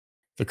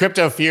The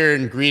crypto fear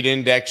and greed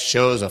index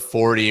shows a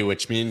 40,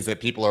 which means that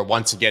people are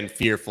once again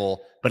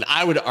fearful. But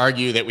I would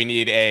argue that we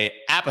need a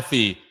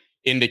apathy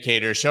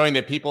indicator showing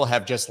that people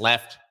have just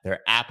left.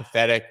 They're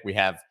apathetic. We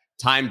have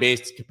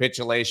time-based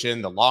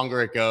capitulation. The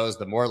longer it goes,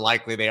 the more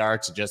likely they are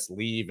to just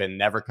leave and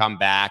never come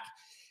back.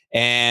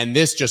 And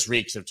this just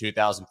reeks of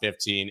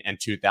 2015 and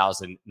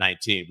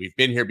 2019. We've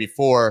been here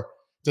before.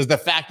 Does the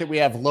fact that we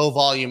have low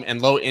volume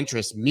and low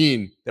interest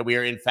mean that we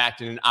are in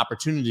fact in an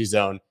opportunity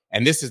zone?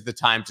 And this is the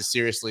time to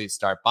seriously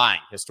start buying.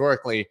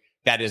 Historically,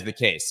 that is the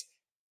case.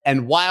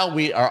 And while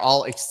we are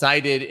all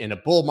excited in a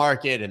bull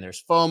market and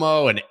there's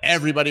FOMO and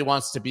everybody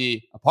wants to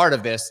be a part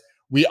of this,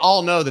 we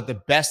all know that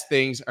the best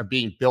things are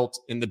being built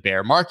in the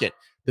bear market.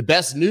 The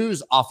best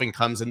news often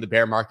comes in the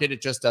bear market.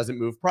 It just doesn't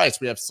move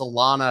price. We have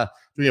Solana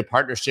doing a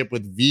partnership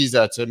with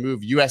Visa to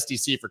move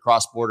USDC for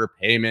cross-border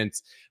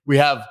payments. We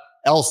have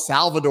El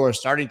Salvador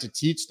starting to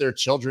teach their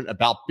children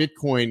about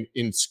Bitcoin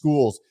in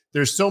schools.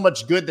 There's so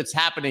much good that's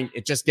happening.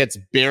 It just gets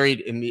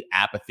buried in the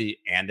apathy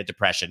and the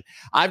depression.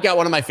 I've got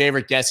one of my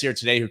favorite guests here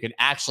today who can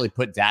actually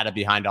put data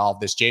behind all of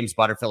this. James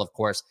Butterfield, of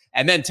course,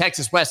 and then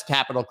Texas West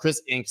Capital,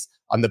 Chris Inks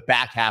on the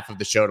back half of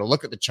the show to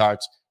look at the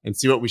charts and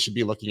see what we should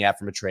be looking at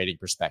from a trading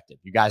perspective.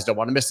 You guys don't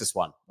want to miss this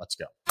one. Let's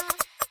go.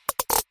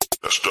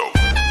 Let's go.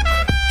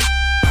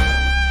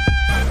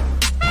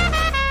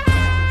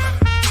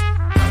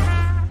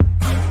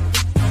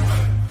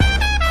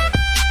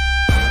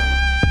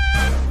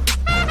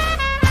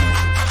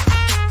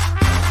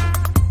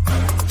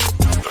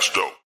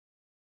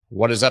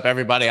 What is up,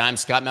 everybody? I'm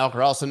Scott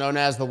Melker, also known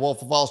as the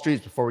Wolf of Wall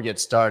Street. Before we get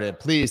started,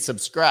 please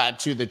subscribe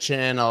to the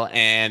channel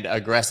and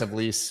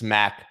aggressively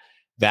smack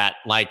that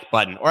like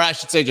button. Or I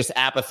should say just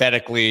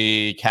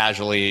apathetically,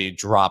 casually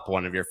drop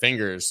one of your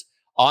fingers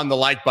on the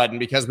like button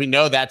because we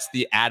know that's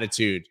the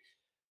attitude.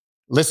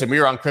 Listen, we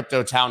were on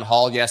Crypto Town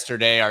Hall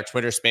yesterday, our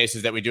Twitter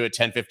spaces that we do at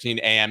 10:15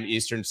 a.m.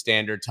 Eastern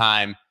Standard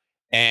Time.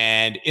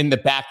 And in the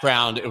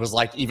background, it was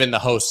like even the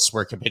hosts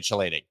were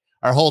capitulating.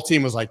 Our whole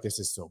team was like, this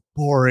is so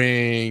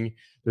boring.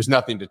 There's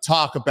nothing to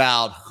talk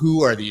about.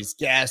 Who are these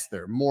guests?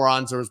 They're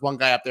morons. There was one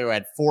guy up there who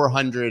had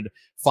 400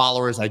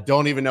 followers. I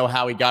don't even know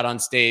how he got on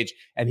stage.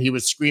 And he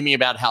was screaming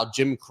about how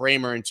Jim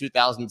Cramer in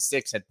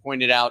 2006 had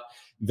pointed out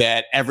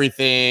that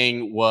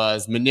everything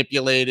was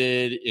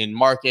manipulated in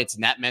markets.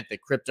 And that meant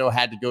that crypto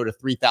had to go to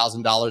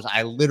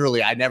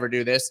 $3,000. I never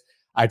do this.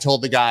 I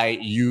told the guy,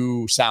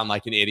 you sound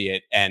like an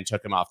idiot, and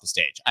took him off the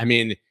stage. I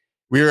mean,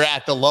 we were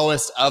at the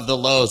lowest of the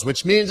lows,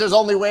 which means there's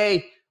only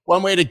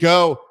one way to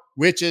go,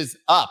 which is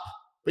up.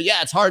 But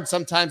yeah, it's hard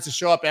sometimes to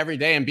show up every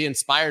day and be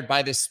inspired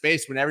by this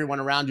space when everyone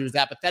around you is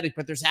apathetic,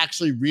 but there's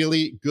actually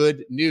really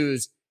good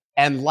news.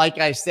 And like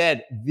I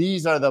said,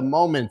 these are the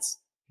moments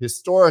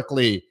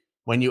historically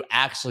when you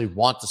actually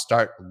want to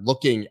start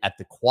looking at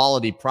the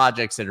quality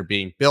projects that are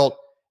being built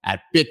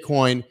at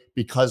Bitcoin,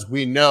 because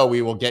we know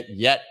we will get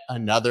yet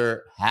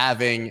another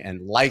halving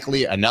and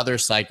likely another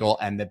cycle,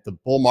 and that the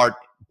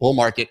bull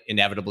market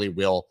inevitably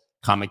will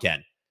come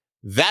again.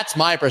 That's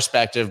my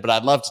perspective, but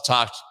I'd love to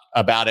talk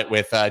about it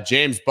with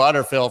James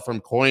Butterfield from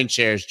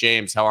CoinShares.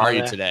 James, how are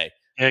you today?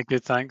 Yeah,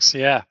 good, thanks.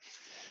 Yeah,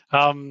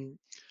 I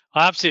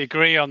absolutely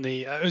agree on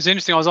the. It was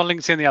interesting. I was on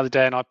LinkedIn the other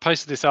day, and I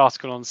posted this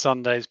article on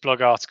Sunday's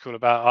blog article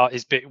about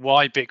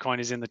why Bitcoin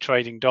is in the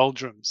trading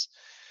doldrums,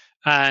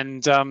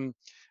 and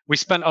we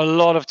spent a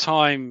lot of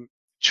time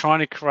trying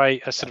to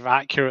create a sort of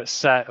accurate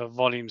set of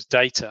volumes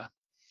data,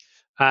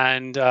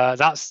 and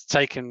that's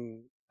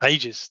taken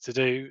ages to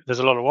do. There's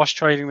a lot of wash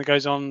trading that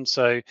goes on,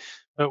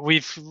 but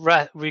we've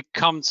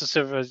come to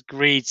sort of an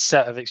agreed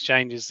set of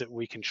exchanges that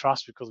we can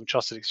trust. We call them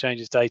trusted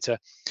exchanges data.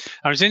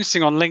 And it was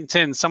interesting on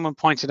LinkedIn, someone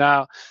pointed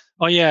out,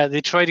 oh yeah,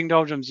 the trading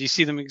doldrums, you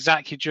see them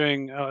exactly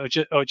during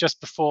or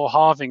just before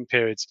halving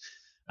periods.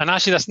 And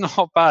actually that's not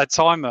a bad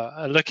timer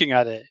looking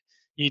at it.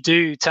 You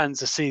do tend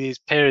to see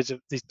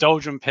these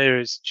doldrum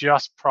periods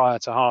just prior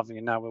to halving.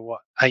 And now we're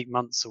 8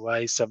 months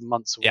away, 7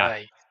 months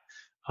away.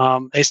 Yeah.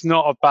 It's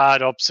not a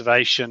bad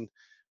observation.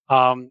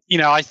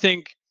 I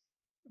think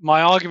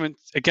my argument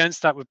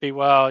against that would be,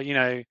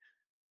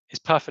 it's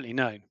perfectly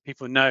known.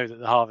 People know that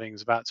the halving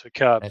is about to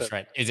occur. That's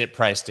right. Is it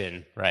priced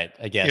in? Right.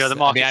 I guess. The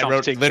market. I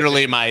wrote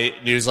literally my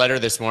newsletter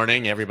this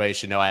morning. Everybody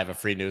should know I have a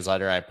free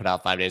newsletter I put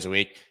out 5 days a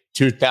week.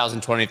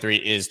 2023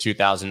 is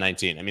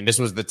 2019. I mean, this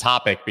was the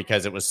topic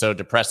because it was so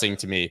depressing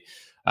to me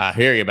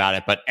hearing about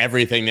it, but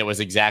everything that was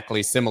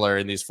exactly similar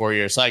in these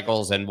 4-year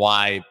cycles, and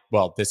why,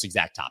 this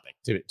exact topic,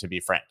 to be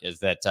frank, is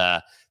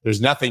that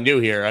there's nothing new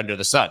here under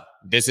the sun.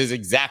 This is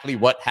exactly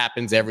what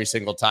happens every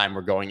single time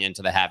we're going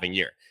into the halving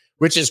year,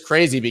 which is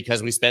crazy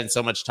because we spend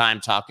so much time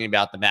talking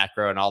about the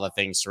macro and all the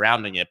things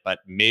surrounding it, but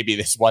maybe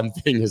this one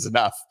thing is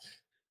enough.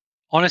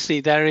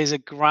 Honestly, there is a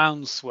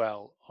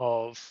groundswell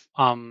of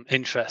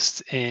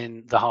interest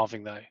in the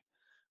halving, though.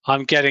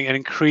 I'm getting an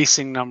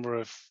increasing number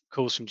of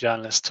calls from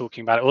journalists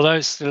talking about it, although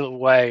it's still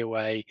way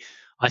away.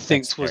 I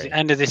think towards the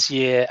end of this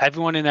year,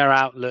 everyone in their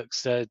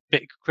outlooks, the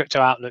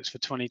crypto outlooks for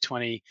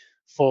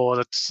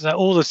 2024,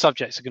 all the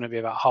subjects are going to be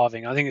about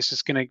halving. I think it's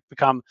just going to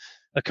become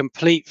a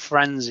complete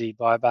frenzy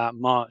by about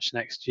March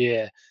next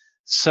year.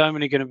 So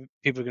many people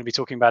are going to be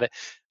talking about it,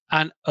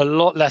 and a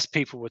lot less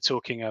people were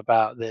talking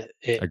about it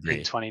in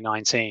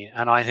 2019.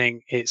 And I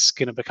think it's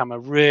going to become a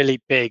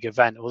really big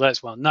event, although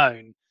it's well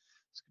known.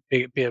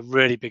 It'll be a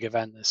really big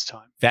event this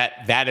time.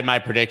 That in my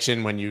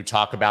prediction, when you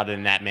talk about it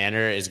in that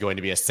manner, is going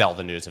to be a sell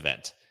the news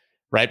event,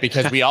 right?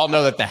 Because we all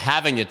know that the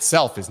halving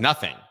itself is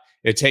nothing.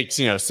 It takes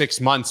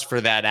 6 months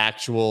for that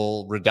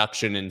actual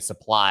reduction in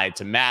supply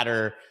to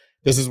matter.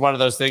 This is one of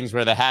those things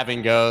where the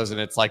halving goes and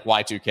it's like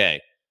Y2K.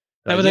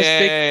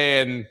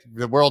 And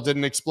the world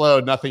didn't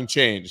explode. Nothing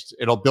changed.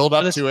 It'll build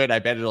up to it. I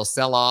bet it'll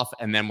sell off,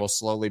 and then we'll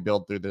slowly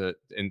build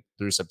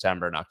through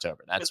September and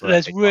October. That's what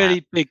there's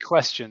really big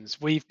questions.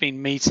 We've been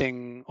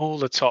meeting all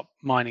the top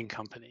mining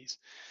companies,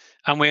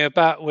 and we're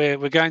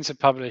going to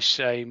publish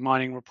a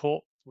mining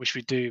report, which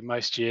we do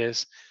most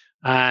years.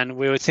 And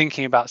we were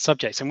thinking about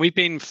subjects, and we've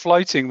been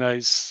floating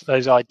those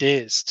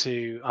ideas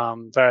to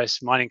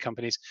various mining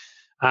companies.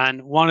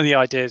 And one of the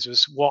ideas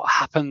was what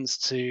happens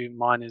to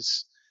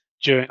miners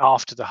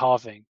after the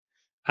halving.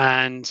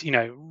 And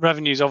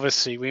revenues,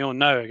 obviously, we all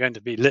know, are going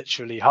to be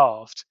literally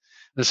halved.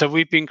 And so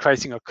we've been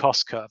creating a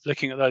cost curve,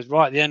 looking at those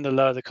right at the end of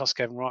the cost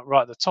curve and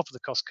right at the top of the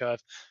cost curve,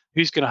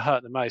 who's going to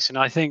hurt the most. And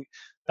I think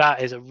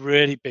that is a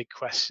really big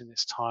question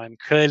this time.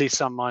 Clearly,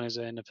 some miners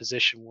are in a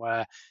position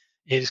where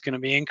it is going to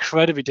be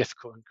incredibly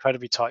difficult,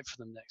 incredibly tight for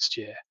them next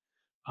year.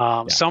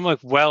 Some are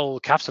well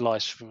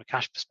capitalized from a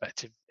cash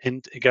perspective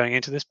going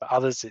into this, but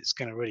others, it's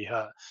going to really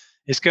hurt.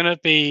 It's going to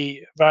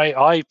be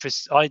I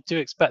do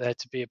expect there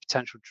to be a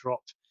potential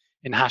drop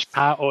in hash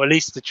power, or at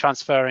least the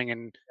transferring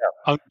and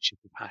ownership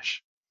of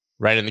hash.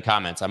 Right in the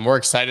comments. I'm more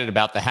excited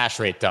about the hash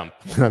rate dump.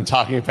 I'm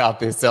talking about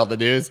this sell the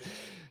news.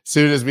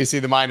 Soon as we see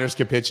the miners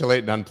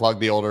capitulate and unplug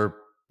the older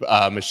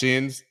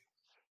machines,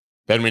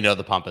 then we know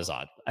the pump is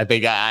on. I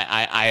think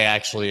I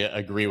actually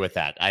agree with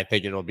that. I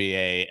think it'll be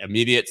a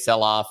immediate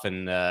sell-off,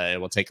 and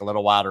it will take a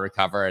little while to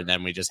recover, and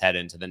then we just head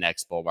into the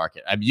next bull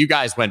market. I mean, you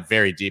guys went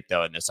very deep,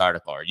 though, in this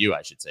article, or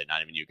I should say,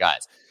 not even you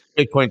guys.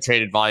 Bitcoin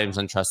traded volumes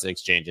on trusted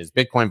exchanges,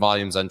 Bitcoin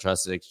volumes on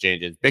trusted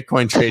exchanges,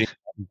 Bitcoin trading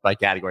by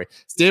category,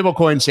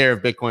 stablecoin share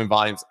of Bitcoin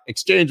volumes,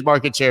 exchange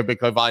market share of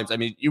Bitcoin volumes. I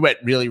mean, you went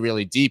really,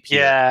 really deep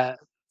here. Yeah.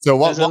 So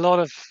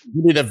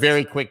you need a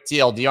very quick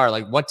TLDR.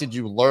 Like, what did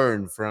you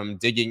learn from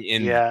digging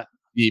in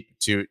deep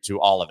to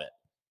all of it?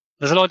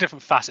 There's a lot of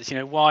different facets.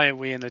 Why are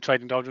we in the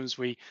trading doldrums?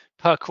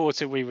 Per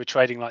quarter, we were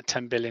trading like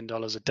 $10 billion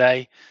a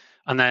day.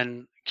 And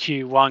then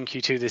Q1,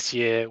 Q2 this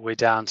year, we're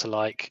down to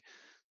like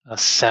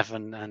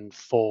 $7 and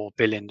 $4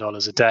 billion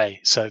a day.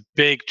 So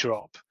big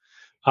drop.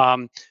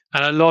 And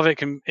a lot of it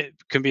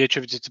can be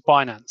attributed to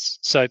Binance.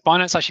 So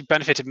Binance actually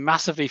benefited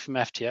massively from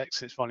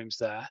FTX, its volumes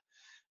there.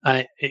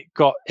 And it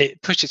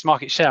pushed its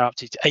market share up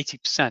to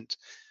 80%.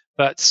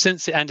 But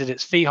since it ended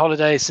its fee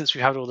holiday, since we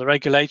had all the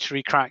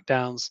regulatory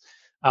crackdowns,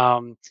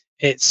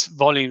 its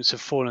volumes have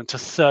fallen to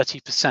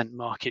 30%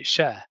 market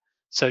share.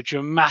 So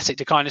dramatic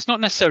decline. It's not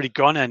necessarily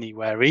gone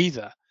anywhere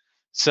either.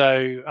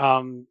 So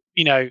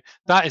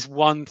that is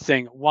one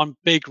thing, one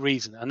big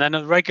reason. And then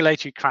a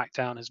regulatory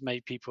crackdown has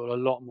made people a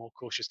lot more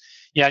cautious.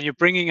 Yeah, and you're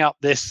bringing up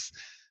this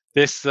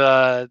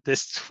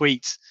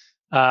tweet.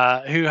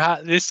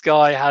 This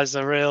guy has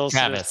a real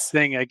sort of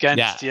thing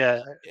against.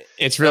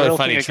 It's really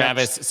funny,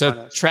 Travis.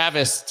 So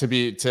Travis,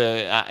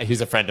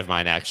 he's a friend of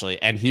mine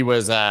actually, and he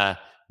was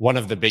one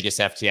of the biggest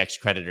FTX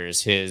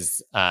creditors.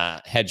 His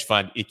hedge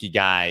fund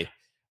Ikigai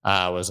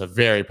was a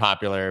very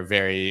popular,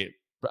 very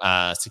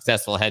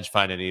successful hedge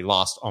fund, and he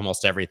lost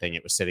almost everything.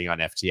 It was sitting on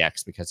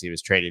FTX because he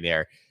was trading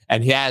there,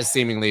 and he has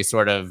seemingly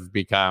sort of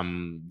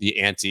become the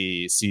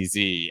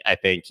anti-CZ, I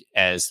think,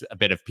 as a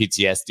bit of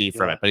PTSD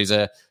from it. But he's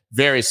a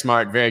very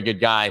smart, very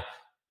good guy.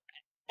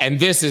 And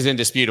this is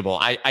indisputable.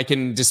 I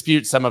can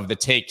dispute some of the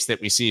takes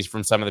that we see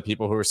from some of the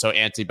people who are so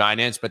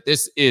anti-Binance, but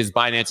this is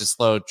Binance's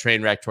slow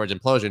train wreck towards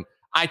implosion.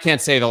 I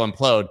can't say they'll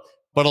implode,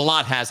 but a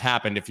lot has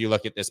happened if you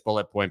look at this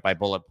bullet point by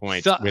bullet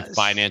point with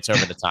Binance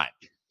over the time.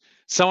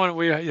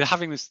 We were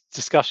having this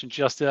discussion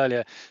just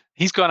earlier.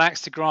 He's got an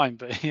axe to grind,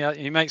 but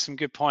he makes some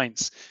good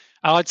points.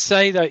 I'd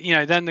say that,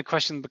 then the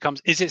question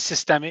becomes, is it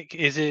systemic?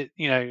 Is it,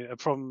 a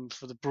problem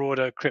for the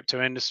broader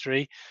crypto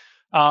industry?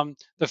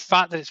 The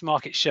fact that its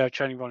market share of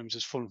trading volumes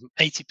has fallen from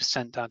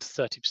 80% down to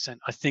 30%,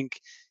 I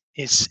think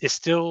is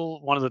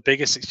still one of the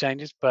biggest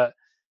exchanges, but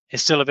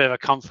it's still a bit of a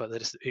comfort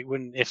that it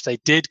wouldn't, if they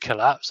did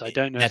collapse, I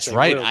don't know. That's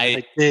right. If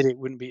they did, it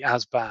wouldn't be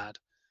as bad.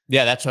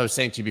 Yeah, that's what I was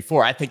saying to you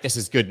before. I think this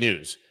is good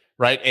news,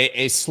 right?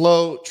 A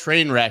slow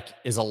train wreck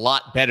is a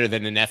lot better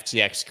than an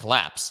FTX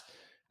collapse.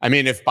 I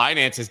mean, if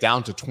Binance is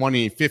down to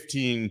 20,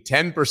 15,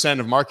 10%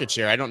 of market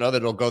share, I don't know that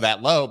it'll go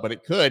that low, but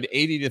it could.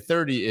 80 to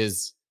 30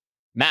 is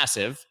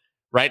massive.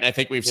 Right. And I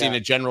think we've seen a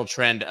general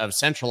trend of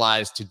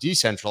centralized to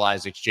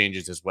decentralized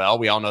exchanges as well.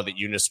 We all know that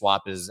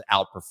Uniswap is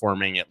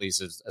outperforming, at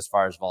least as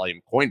far as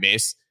volume,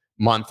 Coinbase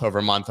month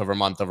over month over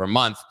month over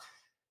month.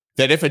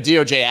 That if a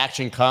DOJ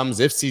action comes,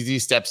 if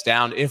CZ steps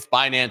down, if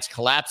Binance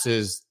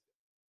collapses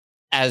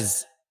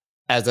as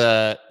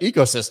a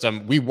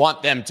ecosystem, we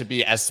want them to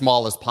be as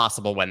small as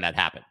possible when that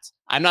happens.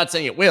 I'm not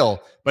saying it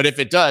will, but if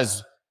it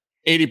does,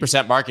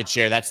 80% market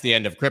share, that's the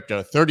end of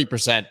crypto.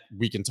 30%,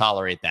 we can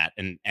tolerate that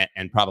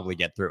and probably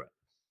get through it.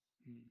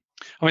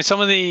 I mean, some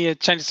of the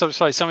changes,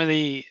 sorry, some of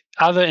the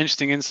other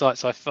interesting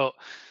insights I thought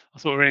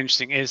were really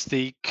interesting is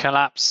the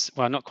collapse.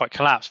 Well, not quite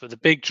collapse, but the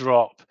big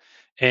drop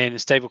in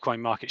stablecoin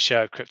market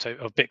share of crypto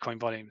of Bitcoin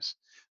volumes.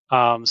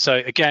 So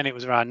again, it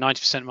was around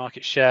 90%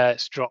 market share.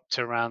 It's dropped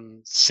to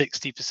around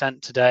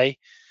 60% today,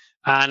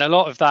 and a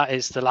lot of that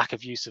is the lack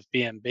of use of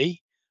BNB.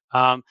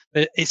 But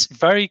it's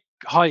very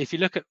high. If you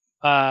look at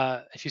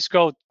if you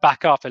scroll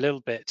back up a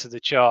little bit to the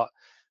chart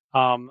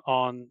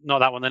on not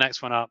that one, the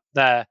next one up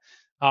there.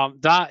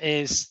 That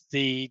is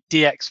the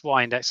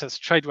DXY index, so it's a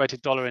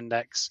trade-weighted dollar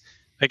index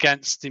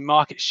against the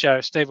market share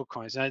of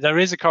stablecoins. Now, there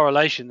is a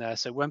correlation there.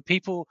 So when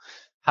people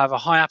have a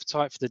high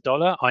appetite for the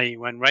dollar, i.e.,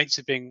 when rates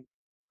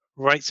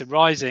are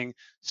rising,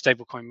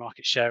 stablecoin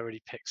market share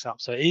really picks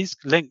up. So it is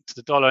linked to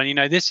the dollar.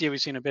 And this year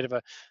we've seen a bit of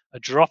a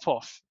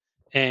drop-off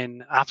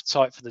in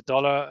appetite for the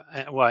dollar,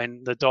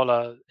 in the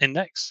dollar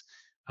index.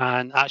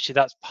 And actually,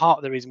 that's part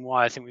of the reason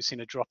why I think we've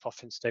seen a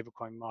drop-off in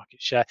stablecoin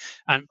market share,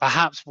 and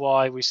perhaps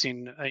why we've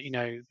seen,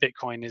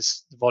 Bitcoin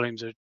the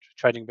volumes are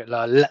trading a bit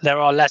lower. There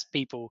are less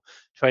people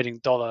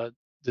trading the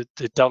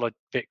dollar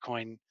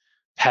Bitcoin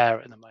pair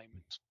at the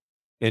moment.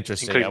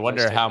 Interesting. I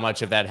wonder how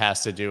much of that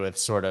has to do with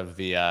sort of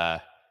the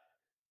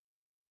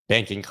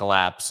banking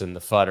collapse and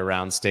the FUD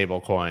around stable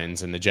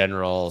coins and the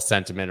general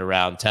sentiment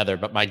around Tether.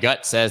 But my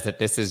gut says that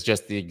this is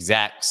just the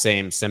exact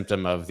same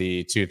symptom of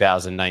the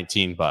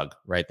 2019 bug,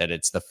 right? That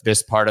it's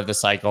this part of the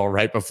cycle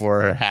right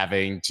before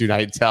having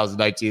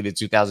 2019 to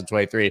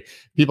 2023.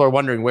 People are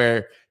wondering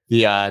where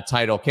the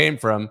title came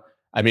from.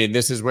 I mean,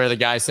 this is where the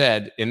guy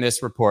said in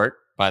this report,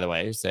 by the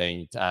way,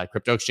 saying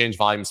crypto exchange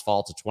volumes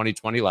fall to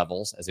 2020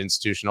 levels as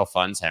institutional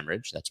funds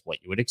hemorrhage. That's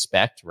what you would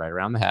expect right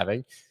around the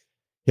halving.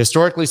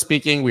 Historically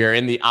speaking, we are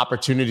in the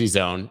opportunity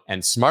zone,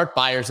 and smart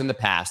buyers in the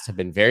past have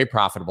been very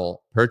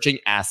profitable, purchasing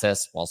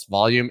assets whilst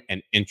volume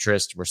and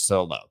interest were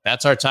so low.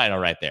 That's our title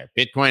right there.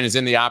 Bitcoin is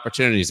in the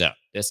opportunity zone.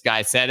 This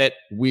guy said it.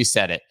 We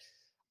said it.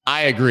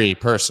 I agree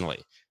personally.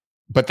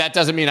 But that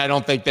doesn't mean I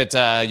don't think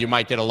that you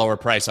might get a lower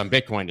price on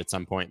Bitcoin at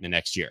some point in the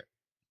next year.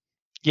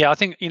 Yeah, I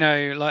think,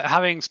 like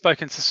having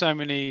spoken to so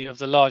many of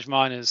the large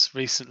miners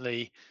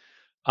recently,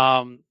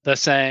 they're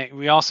saying,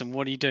 we ask them,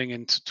 what are you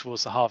doing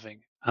towards the halving?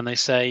 And they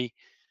say,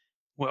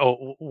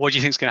 well, what do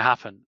you think is going to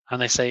happen? And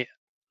they say,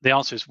 the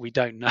answer is, we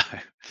don't know,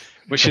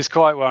 which is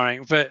quite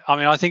worrying. But I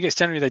mean, I think it's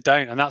generally they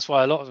don't. And that's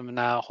why a lot of them are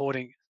now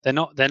hoarding. They're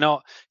not,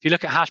 if you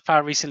look at hash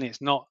power recently,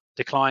 it's not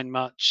declined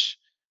much.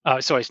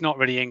 It's not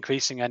really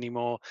increasing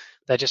anymore.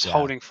 They're just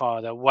holding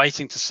fire. They're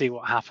waiting to see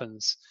what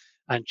happens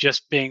and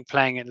just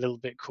playing it a little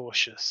bit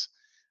cautious.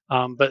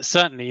 But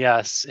certainly,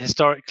 yes,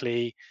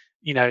 historically,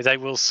 they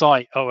will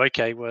cite, well,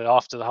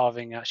 after the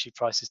halving, actually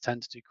prices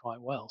tend to do quite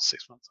well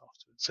 6 months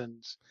afterwards.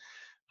 And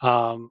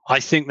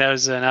I think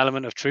there's an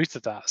element of truth to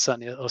that,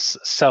 certainly, or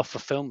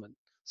self-fulfilling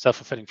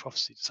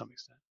prophecy to some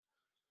extent.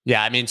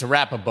 Yeah, I mean, to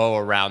wrap a bow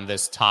around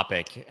this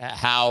topic,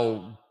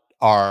 how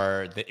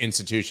are the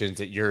institutions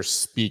that you're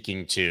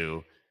speaking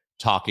to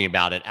talking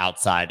about it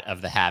outside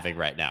of the halving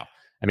right now?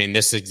 I mean,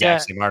 this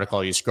exact same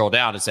article, you scroll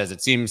down, it says,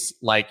 it seems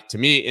like, to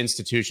me,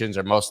 institutions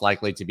are most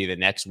likely to be the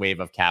next wave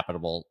of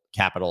capital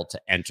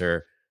to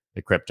enter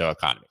the crypto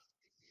economy.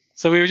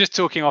 So we were just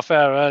talking off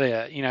air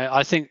earlier.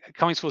 I think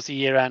coming towards the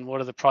year end,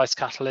 what are the price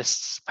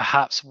catalysts?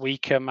 Perhaps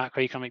weaker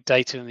macroeconomic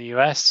data in the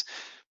US,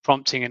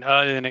 prompting an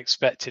earlier than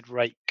expected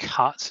rate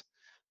cut.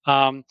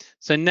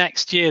 So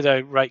next year,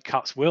 though, rate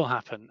cuts will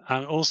happen,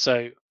 and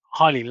also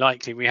highly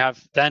likely we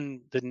have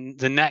then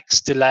the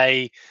next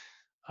delay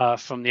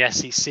from the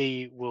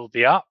SEC will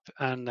be up,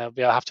 and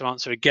they'll have to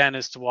answer again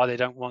as to why they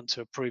don't want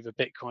to approve a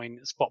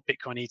spot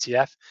Bitcoin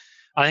ETF.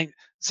 I think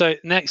so.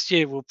 Next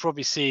year we'll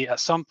probably see at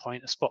some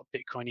point a spot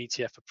Bitcoin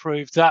ETF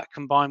approved. That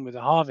combined with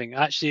the halving,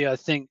 actually, I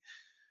think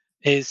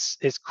is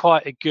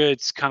quite a good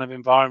kind of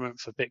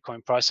environment for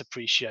Bitcoin price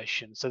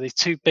appreciation. So these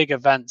two big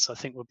events, I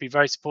think, would be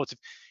very supportive.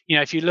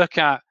 If you look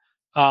at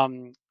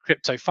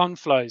crypto fund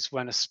flows,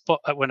 when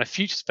a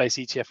future space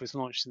ETF was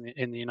launched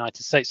in the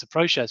United States, the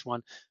ProShares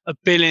won $1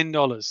 billion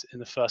in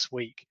the first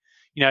week.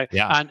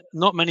 And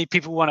not many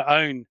people want to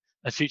own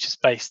a future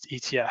space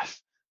ETF,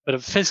 but a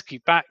physically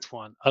backed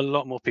one, a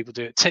lot more people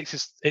do. It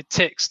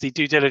ticks the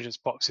due diligence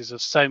boxes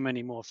of so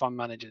many more fund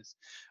managers.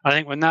 I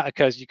think when that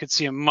occurs, you could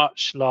see a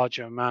much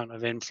larger amount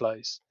of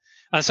inflows.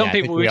 And some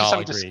people we all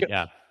agree.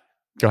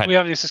 Go ahead. We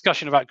have this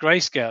discussion about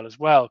Grayscale as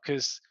well,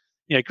 because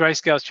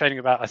Grayscale is trading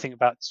about a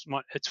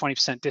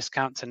 20%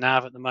 discount to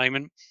NAV at the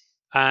moment.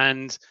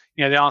 And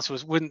the answer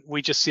was, wouldn't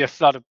we just see a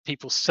flood of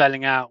people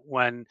selling out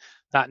when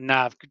that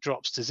NAV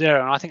drops to zero?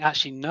 And I think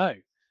actually no.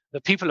 The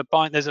people are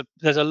buying. There's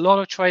a lot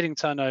of trading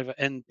turnover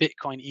in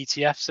Bitcoin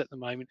ETFs at the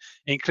moment,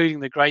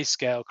 including the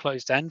Grayscale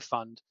closed-end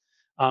fund,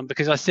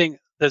 because I think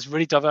there's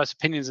really diverse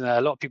opinions in there.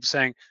 A lot of people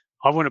saying,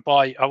 I want to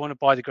buy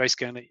the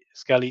Grayscale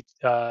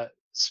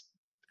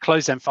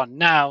closed-end fund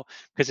now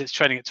because it's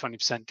trading at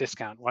 20%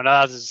 discount. When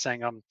others are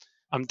saying,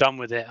 I'm done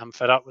with it. I'm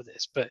fed up with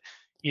this. But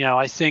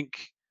I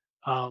think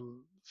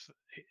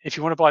if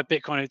you want to buy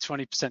Bitcoin at a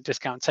 20%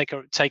 discount,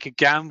 take a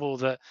gamble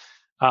that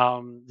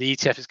the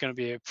ETF is going to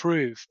be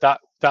approved, that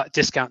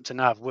discount to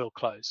NAV will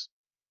close.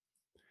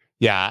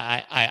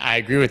 Yeah, I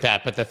agree with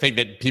that. But the thing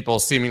that people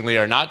seemingly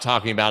are not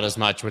talking about as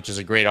much, which is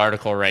a great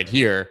article right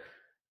here,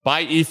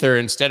 buy Ether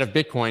instead of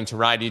Bitcoin to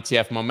ride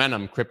ETF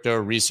momentum, crypto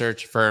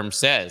research firm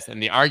says.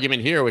 And the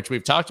argument here, which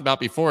we've talked about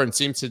before and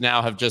seems to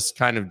now have just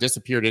kind of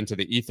disappeared into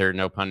the ether,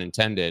 no pun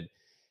intended,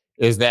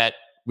 is that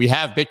we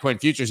have Bitcoin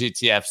futures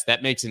ETFs.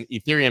 That makes an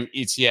Ethereum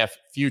ETF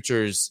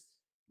futures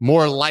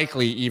more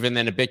likely even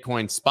than a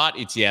Bitcoin spot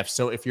ETF.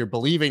 So if you're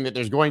believing that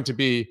there's going to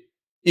be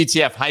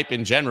ETF hype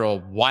in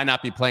general, why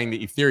not be playing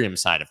the Ethereum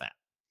side of that?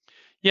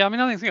 Yeah, I mean,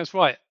 I think that's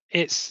right.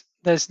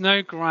 There's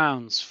no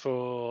grounds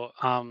for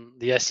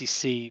the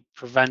SEC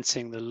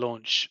preventing the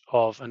launch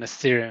of an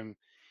Ethereum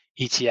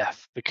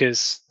ETF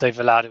because they've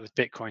allowed it with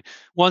Bitcoin.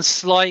 One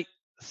slight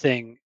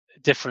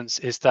difference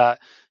is that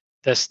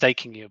they're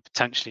staking you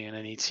potentially in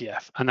an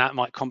ETF, and that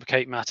might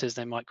complicate matters.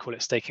 They might call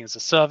it staking as a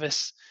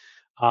service.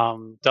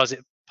 Does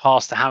it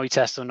pass the Howey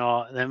test or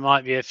not? There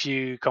might be a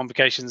few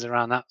complications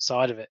around that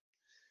side of it.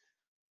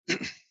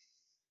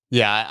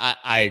 Yeah,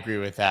 I agree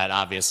with that,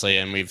 obviously.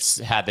 And we've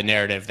had the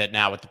narrative that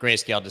now with the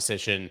grayscale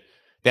decision,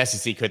 the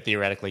SEC could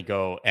theoretically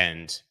go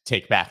and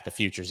take back the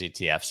futures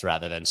ETFs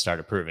rather than start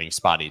approving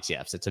spot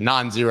ETFs. It's a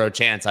non-zero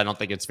chance. I don't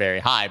think it's very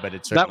high, but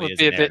it certainly that would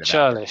be a bit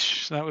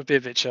churlish. That would be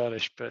a bit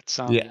churlish, but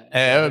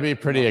yeah, it would be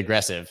pretty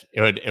aggressive.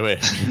 It would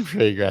be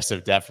pretty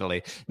aggressive,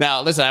 definitely.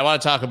 Now, listen, I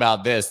want to talk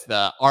about this.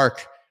 The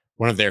ARK,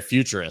 one of their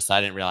futurists.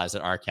 I didn't realize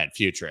that ARK had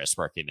futurists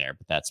working there,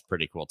 but that's a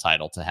pretty cool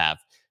title to have.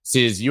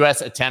 Says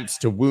U.S. attempts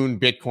to wound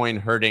Bitcoin,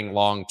 hurting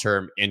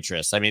long-term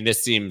interests. I mean,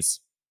 this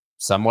seems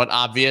somewhat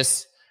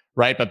obvious,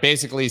 right? But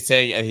basically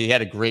saying, he had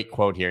a great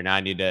quote here. Now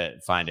I need to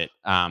find it.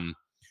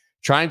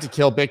 Trying to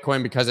kill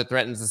Bitcoin because it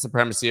threatens the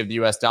supremacy of the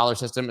U.S. dollar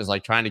system is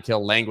like trying to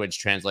kill language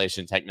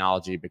translation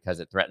technology because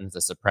it threatens the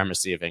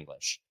supremacy of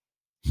English.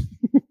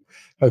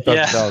 I thought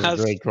that was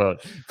a great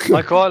quote.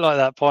 I quite like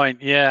that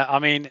point. Yeah, I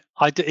mean,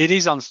 it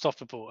is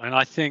unstoppable. And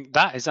I think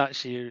that is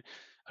actually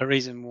a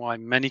reason why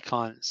many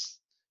clients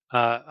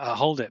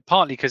hold it,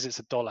 partly because it's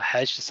a dollar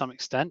hedge to some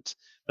extent.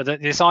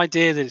 But this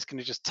idea that it's going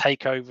to just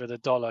take over the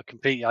dollar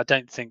completely, I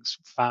don't think is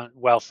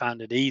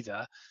well-founded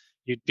either.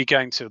 You'd be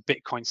going to a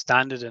Bitcoin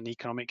standard, and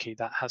economically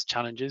that has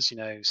challenges. You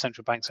know,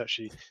 central banks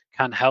actually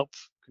can help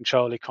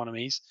control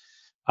economies.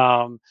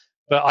 But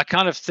I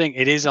kind of think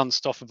it is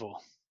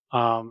unstoppable,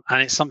 and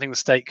it's something the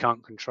state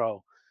can't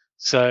control.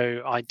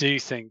 So I do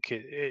think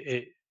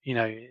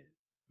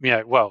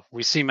well,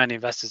 we see many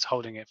investors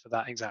holding it for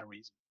that exact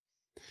reason.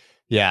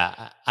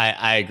 Yeah,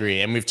 I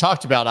agree. And we've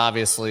talked about,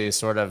 obviously,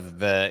 sort of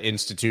the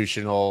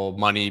institutional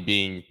money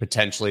being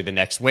potentially the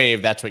next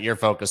wave. That's what you're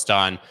focused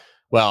on.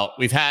 Well,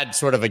 we've had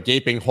sort of a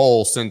gaping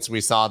hole since we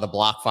saw the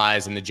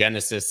BlockFis and the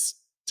Genesis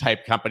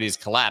type companies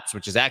collapse,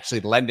 which is actually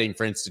lending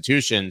for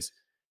institutions.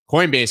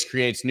 Coinbase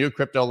creates new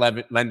crypto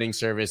lending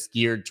service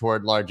geared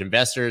toward large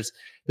investors.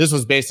 This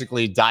was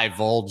basically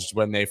divulged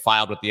when they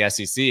filed with the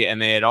SEC,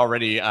 and they had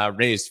already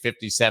raised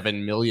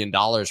 $57 million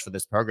for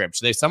this program.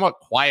 So they somewhat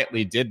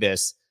quietly did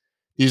this.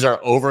 These are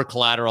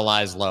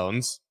over-collateralized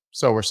loans.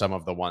 So were some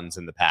of the ones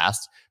in the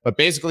past, but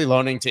basically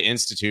loaning to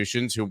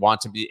institutions who want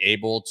to be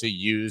able to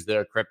use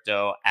their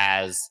crypto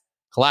as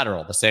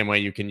collateral, the same way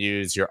you can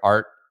use your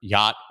art,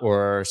 yacht,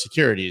 or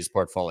securities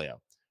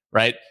portfolio,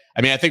 right?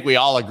 I mean, I think we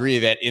all agree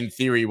that in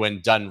theory,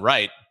 when done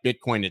right,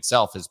 Bitcoin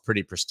itself is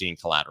pretty pristine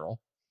collateral,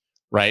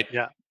 right?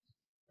 Yeah.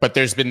 But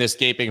there's been this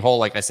gaping hole,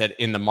 like I said,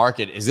 in the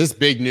market. Is this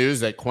big news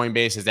that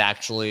Coinbase is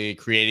actually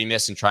creating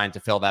this and trying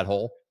to fill that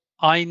hole?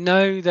 I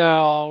know there are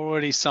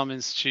already some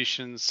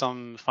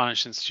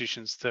financial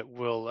institutions that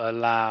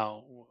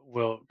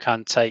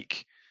can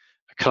take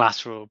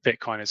collateral,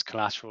 Bitcoin as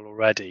collateral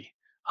already.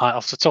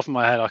 Off the top of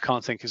my head, I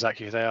can't think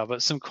exactly who they are,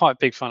 but some quite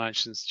big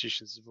financial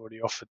institutions have already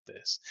offered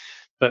this.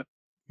 But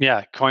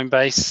yeah,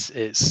 Coinbase,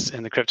 it's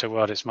in the crypto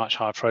world, it's much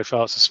higher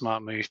profile. It's a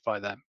smart move by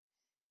them.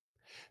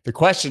 The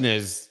question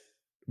is,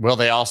 will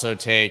they also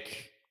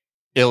take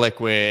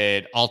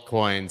illiquid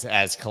altcoins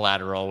as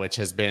collateral, which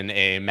has been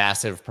a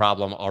massive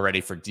problem already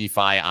for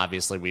DeFi?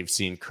 Obviously, we've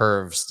seen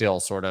Curve still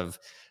sort of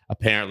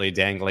apparently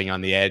dangling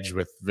on the edge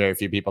with very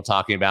few people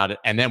talking about it.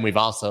 And then we've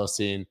also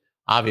seen,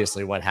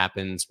 obviously, what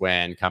happens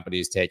when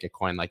companies take a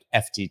coin like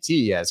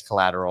FTT as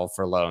collateral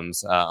for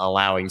loans,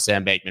 allowing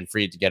Sam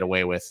Bankman-Fried to get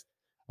away with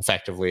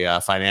effectively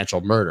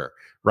financial murder,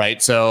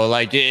 right? So,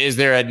 like, is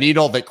there a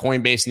needle that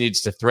Coinbase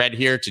needs to thread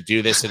here to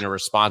do this in a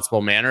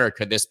responsible manner, or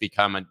could this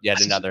become yet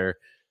another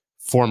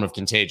form of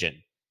contagion?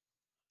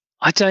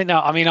 I don't know.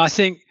 I mean, I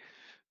think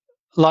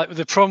like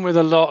the problem with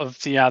a lot of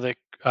the other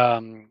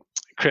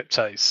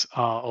cryptos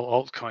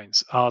or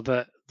altcoins are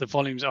that the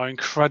volumes are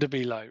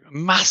incredibly low,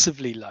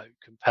 massively low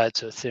compared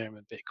to Ethereum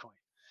and Bitcoin.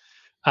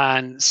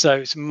 And so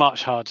it's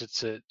much harder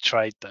to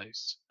trade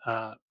those.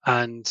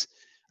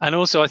 And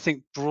also, I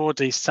think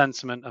broadly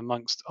sentiment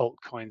amongst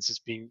altcoins has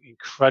been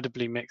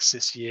incredibly mixed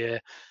this year.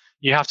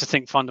 You have to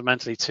think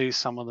fundamentally too,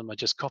 some of them are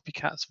just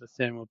copycats of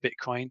Ethereum or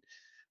Bitcoin.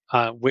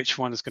 which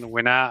one is going to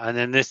win out. And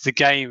then the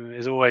game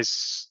is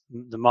always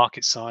the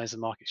market size, the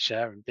market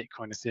share, and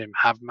Bitcoin and Ethereum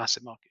have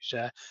massive market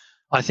share.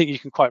 I think you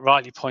can quite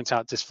rightly point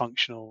out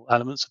dysfunctional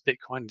elements of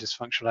Bitcoin and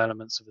dysfunctional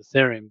elements of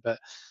Ethereum, but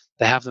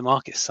they have the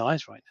market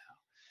size right now.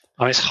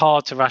 I mean, it's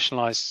hard to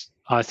rationalize,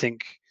 I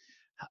think,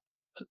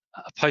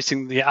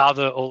 posting the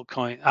other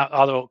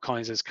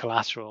altcoins as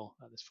collateral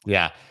at this point.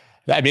 Yeah.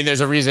 I mean,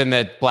 there's a reason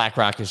that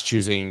BlackRock is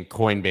choosing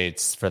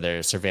Coinbase for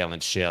their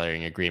surveillance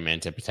sharing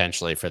agreement and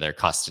potentially for their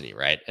custody,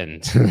 right?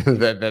 And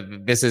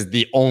this is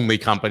the only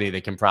company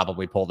that can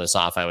probably pull this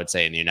off, I would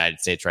say, in the United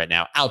States right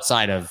now,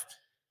 outside of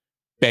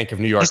Bank of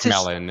New York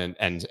Mellon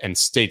and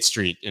State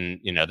Street, and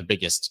the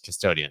biggest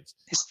custodians.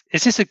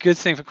 Is this a good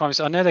thing for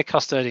Coinbase? I know they're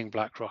custodying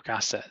BlackRock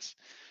assets,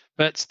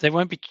 but they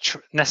won't be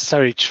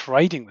necessarily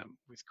trading them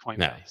with Coinbase.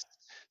 No.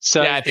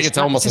 So yeah, I think it's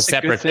almost a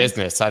separate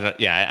business. I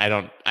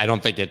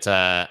don't think it's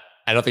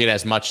I don't think it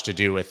has much to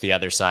do with the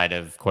other side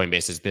of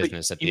Coinbase's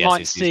business that the SEC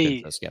has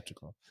been so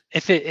skeptical.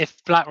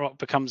 If BlackRock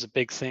becomes a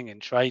big thing in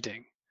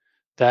trading,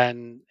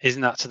 then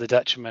isn't that to the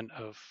detriment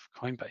of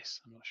Coinbase?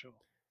 I'm not sure.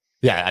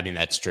 Yeah, I mean,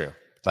 that's true.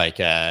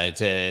 Like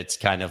it's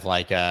kind of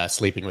like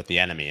sleeping with the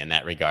enemy in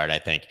that regard, I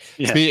think.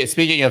 Yeah.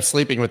 Speaking of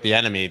sleeping with the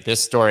enemy,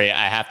 this story,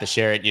 I have to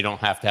share it. You don't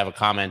have to have a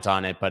comment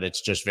on it, but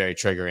it's just very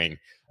triggering.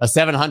 A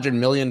 $700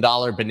 million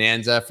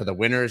bonanza for the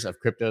winners of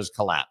crypto's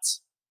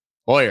collapse.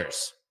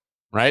 Lawyers,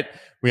 right?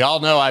 We all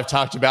know I've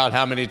talked about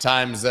how many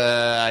times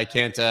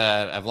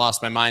I've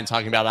lost my mind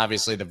talking about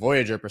obviously the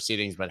Voyager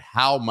proceedings, but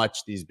how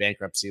much these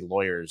bankruptcy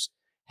lawyers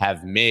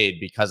have made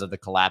because of the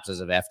collapses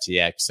of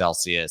FTX,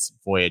 Celsius,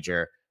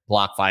 Voyager,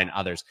 BlockFi, and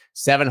others.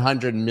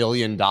 $700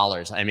 million.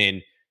 I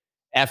mean,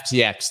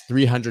 FTX,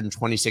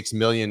 $326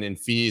 million in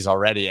fees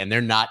already, and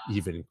they're not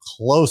even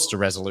close to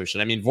resolution.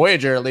 I mean,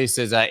 Voyager at least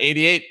is a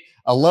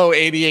low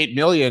 88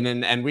 million,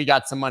 and we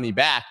got some money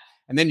back.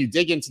 And then you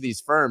dig into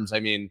these firms. I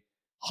mean,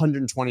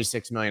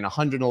 126 million,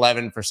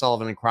 111 for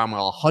Sullivan and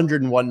Cromwell,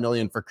 101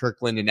 million for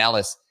Kirkland and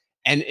Ellis.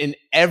 And in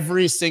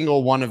every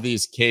single one of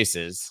these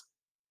cases,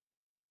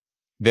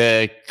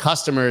 the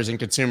customers and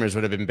consumers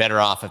would have been better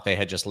off if they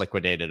had just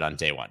liquidated on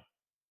day one.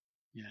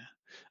 Yeah.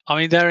 I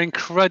mean, they're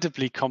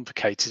incredibly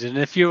complicated. And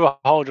if you're a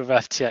holder of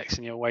FTX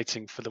and you're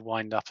waiting for the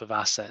wind up of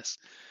assets,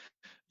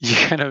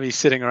 you're going to be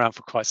sitting around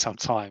for quite some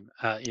time,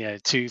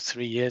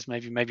 2-3 years,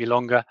 maybe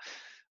longer,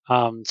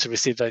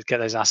 to get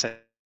those assets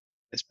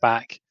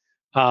back.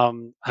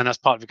 And that's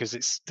partly because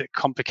it's the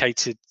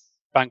complicated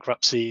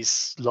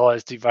bankruptcies.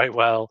 Lawyers do very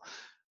well.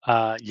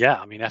 I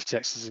mean,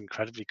 FTX is an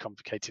incredibly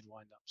complicated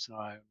wind up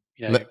scenario.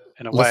 In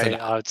a way,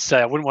 I would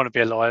say I wouldn't want to be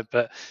a lawyer,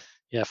 but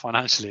yeah,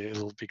 financially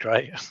it'll be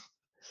great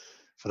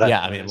for that.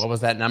 Yeah, I mean, what was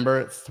that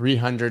number?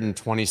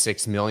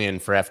 326 million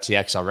for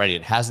FTX already.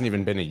 It hasn't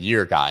even been a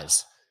year,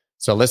 guys.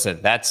 So listen,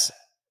 that's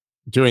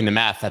doing the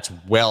math. That's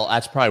probably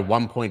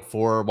 1.3,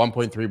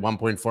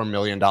 1.4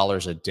 million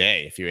dollars a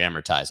day if you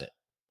amortize it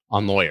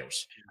on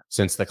lawyers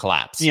since the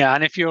collapse. Yeah,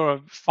 and if you're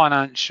a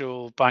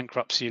financial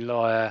bankruptcy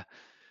lawyer,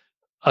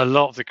 a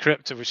lot of the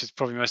crypto, which is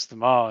probably most of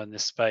them are in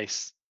this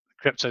space,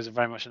 cryptos are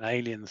very much an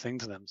alien thing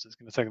to them, so it's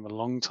going to take them a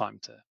long time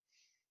to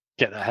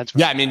get their heads around.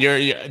 Yeah, I mean,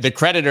 the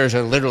creditors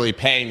are literally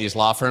paying these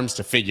law firms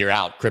to figure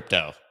out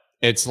crypto.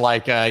 It's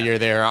like you're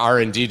their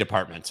R&D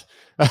department,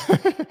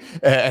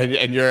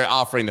 and you're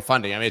offering the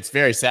funding. I mean, it's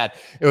very sad.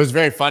 It was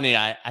very funny.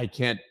 I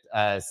can't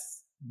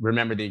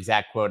remember the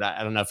exact quote.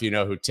 I don't know if you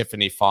know who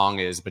Tiffany Fong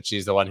is, but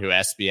she's the one who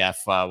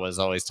SBF was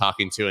always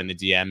talking to in the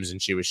DMs,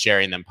 and she was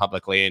sharing them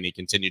publicly, and he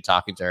continued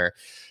talking to her.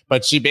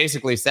 But she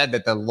basically said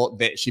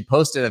that she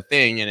posted a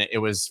thing, and it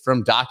was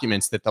from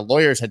documents that the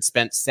lawyers had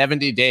spent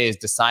 70 days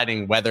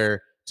deciding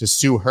whether to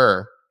sue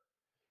her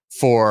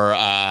for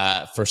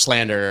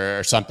slander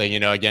or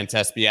something, against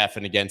SBF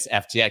and against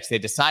FTX. They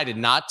decided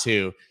not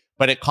to,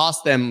 but it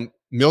cost them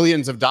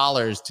millions of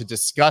dollars to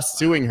discuss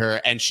suing her,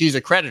 and she's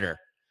a creditor.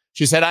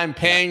 She said, I'm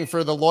paying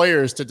for the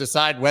lawyers to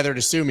decide whether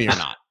to sue me or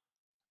not.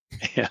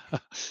 Yeah.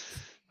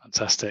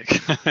 Fantastic.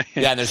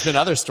 Yeah, there's been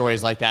other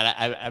stories like that.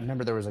 I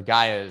remember there was a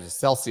guy,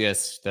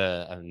 Celsius,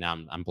 now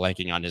I'm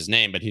blanking on his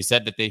name, but he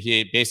said that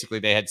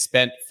they had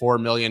spent $4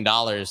 million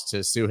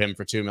to sue him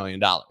for $2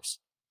 million.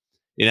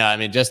 I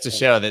mean, just to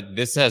show that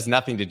this has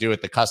nothing to do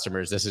with the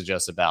customers. This is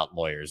just about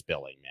lawyers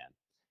billing, man.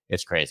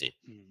 It's crazy.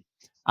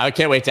 I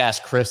can't wait to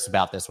ask Chris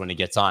about this when he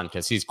gets on,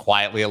 because he's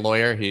quietly a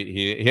lawyer.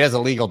 He has a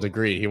legal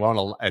degree. He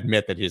won't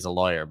admit that he's a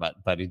lawyer, but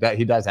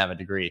he does have a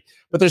degree.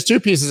 But there's two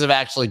pieces of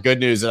actually good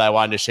news that I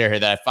wanted to share here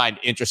that I find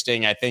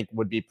interesting. I think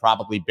would be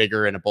probably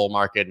bigger in a bull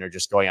market and are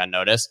just going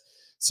unnoticed.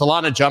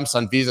 Solana jumps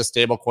on Visa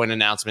stablecoin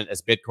announcement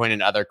as Bitcoin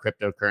and other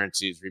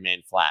cryptocurrencies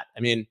remain flat.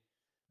 I mean,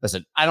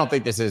 listen, I don't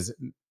think this is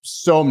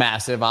so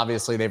massive.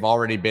 Obviously, they've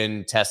already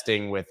been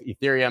testing with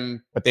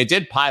Ethereum, but they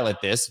did pilot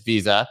this,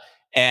 Visa.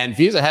 And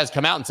Visa has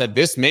come out and said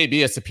this may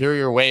be a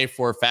superior way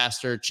for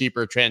faster,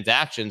 cheaper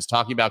transactions,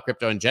 talking about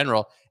crypto in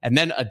general, and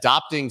then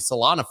adopting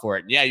Solana for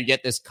it. Yeah, you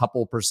get this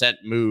couple percent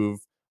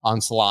move on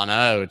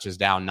Solana, which is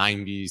down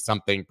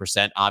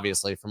 90-something%,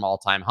 obviously, from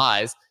all-time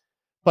highs.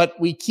 But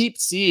we keep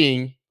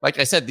seeing like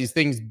I said, these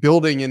things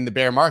building in the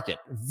bear market,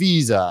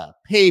 Visa,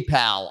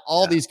 PayPal,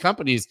 all these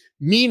companies,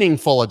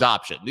 meaningful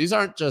adoption. These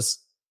aren't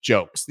just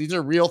jokes. These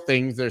are real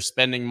things they're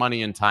spending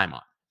money and time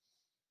on.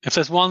 If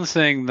there's one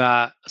thing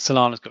that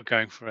Solana's got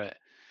going for it,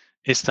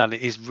 it's that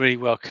it is really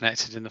well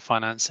connected in the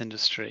finance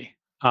industry.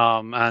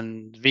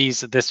 And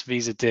this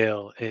Visa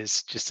deal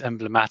is just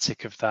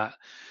emblematic of that.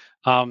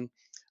 I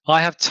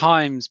have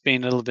times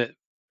been a little bit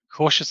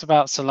cautious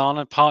about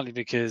Solana, partly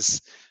because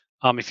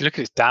if you look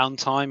at its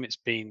downtime, it's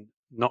been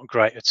not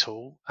great at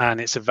all, and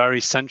it's a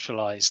very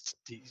centralized,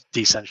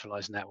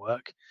 decentralized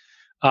network.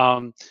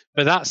 But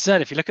that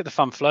said, if you look at the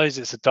fund flows,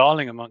 it's a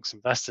darling amongst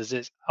investors.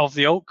 It's of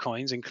the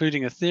altcoins,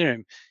 including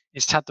Ethereum,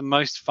 it's had the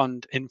most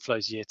fund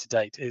inflows year to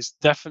date. It's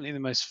definitely the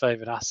most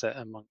favored asset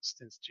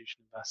amongst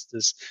institutional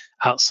investors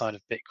outside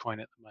of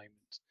Bitcoin at the moment.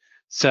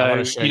 So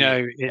it's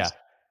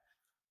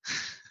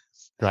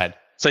Go ahead.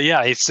 So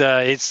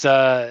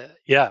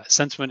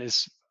sentiment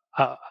is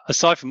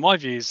aside from my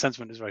views,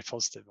 sentiment is very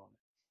positive on it.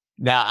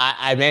 Now,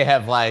 I may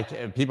have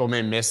people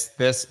may miss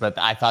this, but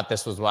I thought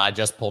this was I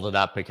just pulled it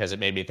up because it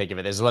made me think of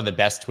it. This is one of the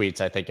best tweets,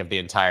 I think, of the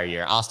entire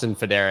year. Austin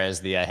Federa is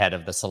the head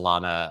of the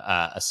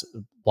Solana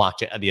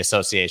blockchain, the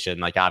association,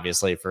 like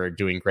obviously for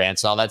doing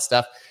grants and all that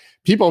stuff.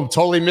 People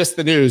totally missed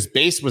the news.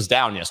 Base was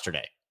down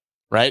yesterday,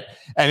 right?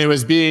 And it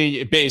was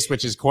being Base,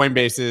 which is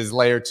Coinbase's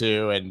layer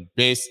 2, and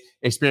Base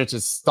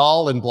experiences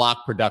stall in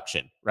block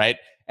production, right?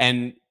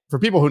 And for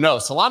people who know,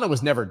 Solana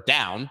was never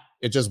down.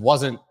 It just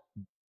wasn't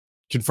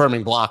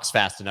confirming blocks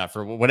fast enough,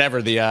 or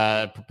whatever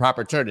the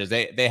proper term is.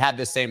 They had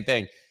this same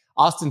thing.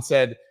 Austin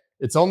said,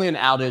 it's only an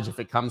outage if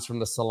it comes from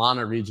the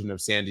Solana region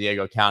of San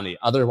Diego County.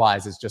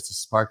 Otherwise, it's just a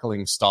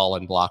sparkling stall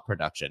in block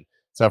production.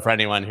 So for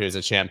anyone who's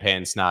a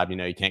champagne snob,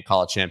 you can't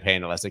call it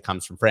champagne unless it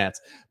comes from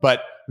France.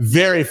 But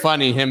very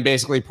funny, him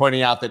basically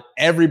pointing out that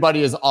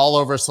everybody is all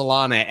over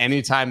Solana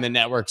anytime the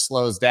network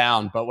slows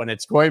down. But when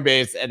it's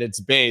Coinbase and it's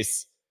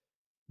Base,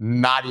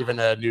 not even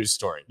a news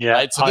story. Yeah,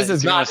 right? So this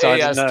is not a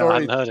story. I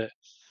hadn't heard it.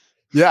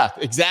 Yeah,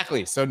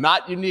 exactly. So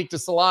not unique to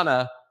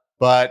Solana,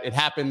 but it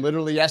happened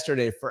literally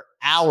yesterday for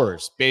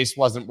hours. Base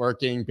wasn't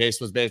working. Base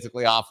was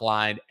basically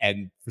offline.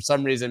 And for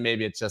some reason,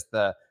 maybe it's just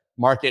the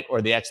market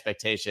or the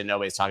expectation.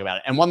 Nobody's talking about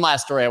it. And one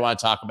last story I want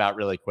to talk about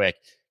really quick,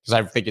 because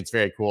I think it's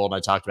very cool. And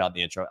I talked about in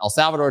the intro. El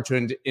Salvador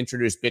to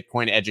introduce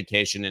Bitcoin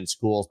education in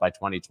schools by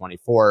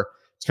 2024.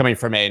 It's coming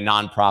from a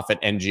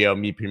nonprofit NGO,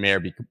 Mi Primer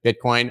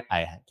Bitcoin.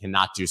 I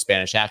cannot do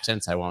Spanish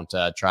accents. I won't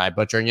try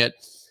butchering it.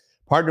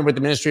 Partnered with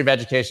the Ministry of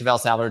Education of El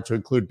Salvador to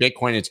include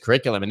Bitcoin in its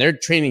curriculum. And they're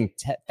training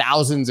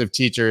thousands of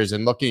teachers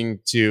and looking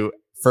to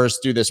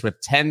first do this with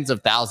tens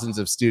of thousands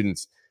of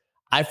students.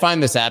 I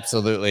find this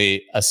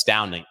absolutely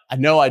astounding. I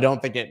know I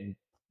don't think it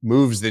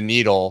moves the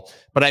needle,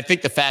 but I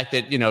think the fact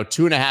that,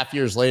 2.5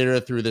 years later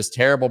through this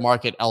terrible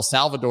market, El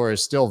Salvador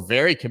is still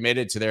very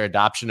committed to their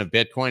adoption of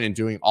Bitcoin and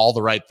doing all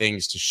the right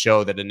things to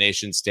show that a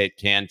nation state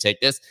can take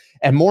this.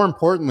 And more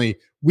importantly,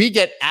 we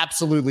get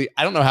absolutely,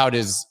 I don't know how it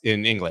is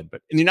in England,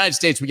 but in the United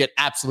States, we get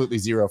absolutely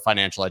zero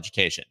financial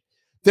education.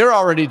 They're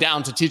already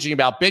down to teaching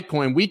about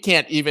Bitcoin. We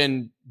can't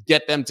even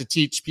get them to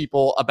teach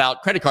people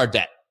about credit card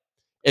debt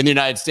in the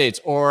United States,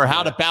 or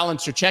how to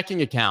balance your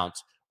checking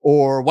account,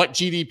 or what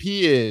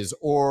GDP is,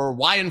 or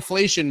why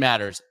inflation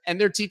matters.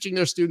 And they're teaching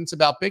their students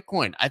about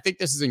Bitcoin. I think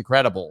this is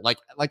incredible. Like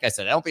I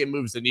said, I don't think it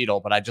moves the needle,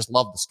 but I just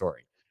love the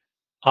story.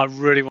 I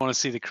really want to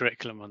see the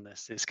curriculum on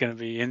this. It's going to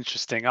be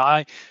interesting.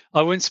 I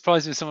wouldn't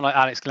surprise me if someone like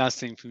Alex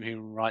Gladstein from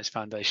Human Rights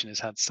Foundation has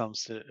had some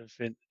sort of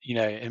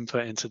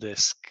input into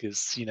this,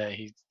 because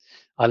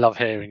I love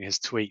hearing his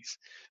tweets.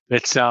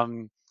 But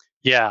I'm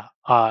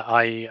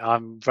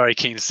very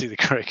keen to see the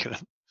curriculum.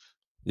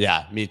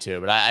 Yeah, me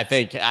too. But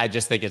I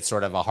just think it's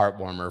sort of a heart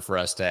warmer for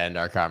us to end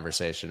our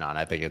conversation on.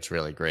 I think it's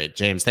really great.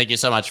 James, thank you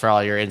so much for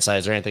all your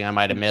insights. Or anything I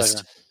might have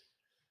missed?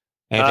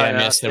 Anything I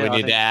missed that we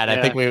need to add? Yeah.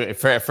 I think we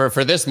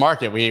for this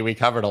market, we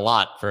covered a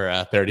lot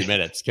for 30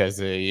 minutes, because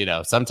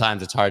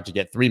sometimes it's hard to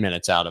get 3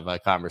 minutes out of a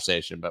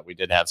conversation, but we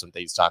did have some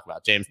things to talk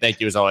about. James, thank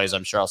you as always.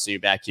 I'm sure I'll see you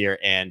back here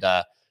and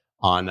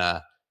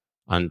on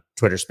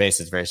Twitter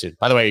Spaces very soon.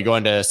 By the way, are you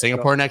going to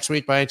Singapore next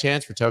week by any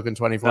chance for Token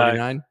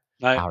 2049?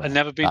 No, I've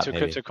never been to a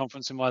crypto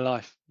conference in my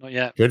life. Not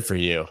yet. Good for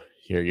you.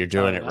 You're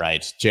doing it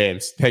right.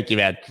 James, thank you,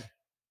 man.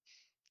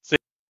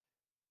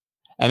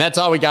 And that's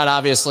all we got,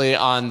 obviously,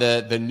 on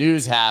the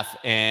news half.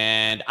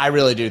 And I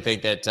really do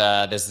think that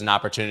this is an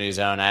opportunity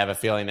zone. I have a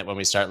feeling that when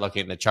we start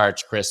looking at the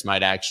charts, Chris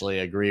might actually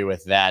agree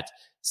with that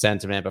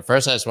sentiment. But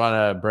first, I just want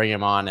to bring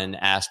him on and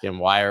ask him,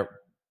 why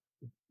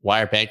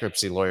are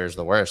bankruptcy lawyers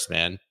the worst,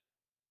 man?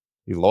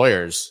 You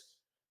lawyers.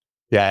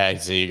 Yeah,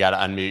 so you got to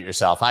unmute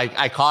yourself.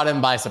 I caught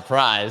him by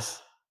surprise.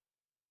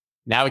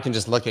 Now we can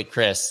just look at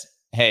Chris.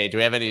 Hey, do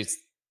we have any?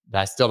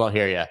 I still don't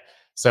hear you.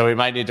 So we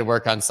might need to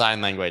work on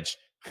sign language.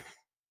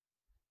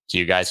 Do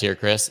you guys hear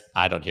Chris?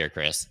 I don't hear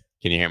Chris.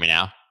 Can you hear me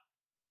now?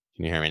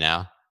 Can you hear me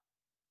now?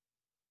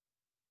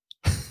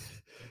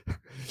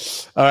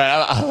 All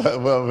right,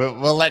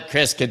 we'll let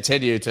Chris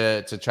continue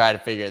to try to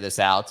figure this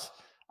out.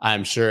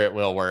 I'm sure it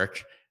will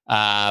work.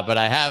 But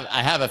I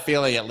have a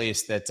feeling at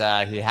least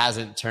that he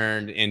hasn't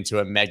turned into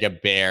a mega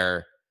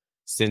bear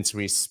since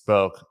we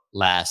spoke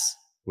last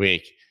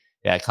week.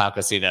 Yeah, Cloud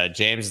Casino.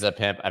 James is a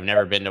pimp. I've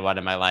never been to one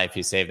in my life.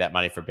 He saved that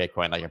money for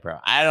Bitcoin like a pro.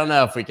 I don't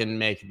know if we can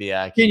make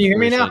the Can you hear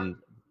me now?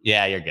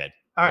 Yeah, you're good.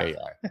 All there right. you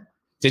are.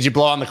 Did you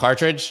blow on the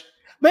cartridge?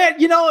 Man,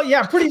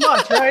 yeah, pretty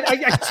much, right? I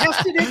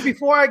tested it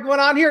before I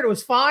went on here. It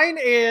was fine,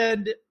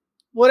 and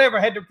whatever,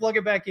 I had to plug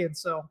it back in,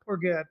 so we're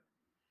good.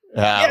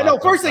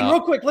 First thing,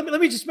 real quick, let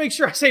me just make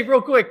sure I say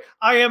real quick,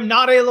 I am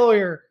not a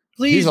lawyer.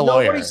 Please,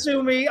 nobody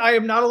sue me. I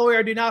am not a lawyer.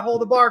 I do not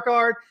hold a bar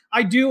card.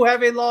 I do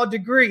have a law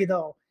degree,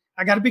 though.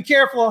 I got to be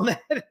careful on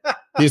that.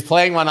 He's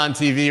playing one on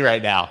TV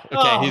right now.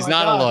 Okay, he's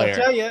not a lawyer. I'll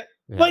tell you.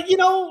 Yeah. But,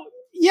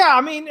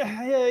 I mean,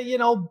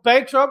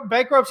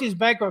 bankruptcy is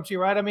bankruptcy,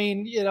 right? I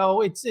mean,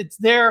 it's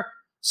there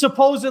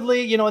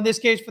supposedly, in this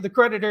case for the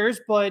creditors,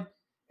 but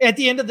at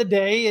the end of the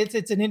day,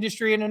 it's an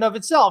industry in and of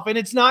itself, and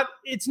it's not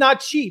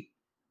cheap.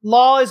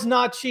 Law is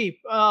not cheap,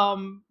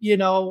 and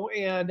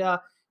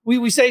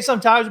we say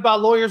sometimes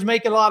about lawyers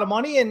making a lot of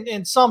money,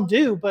 and some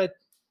do, but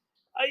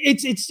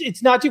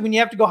it's not cheap when you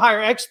have to go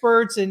hire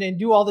experts and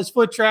do all this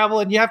foot travel,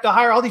 and you have to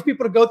hire all these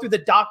people to go through the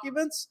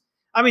documents.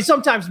 I mean,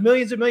 sometimes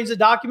millions and millions of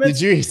documents.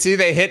 Did you see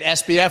they hit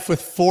SBF with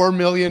 4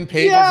 million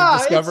pages of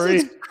discovery?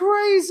 It's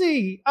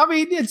crazy. I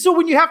mean, and so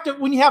when you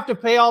have to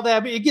pay all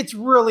that, it gets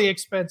really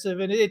expensive,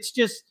 and it's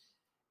just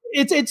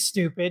it's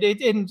stupid.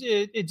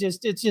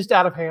 It's just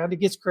out of hand. It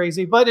gets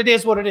crazy, but it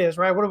is what it is,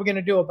 right? What are we going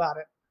to do about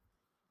it?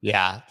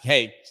 Yeah.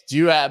 Hey, do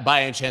you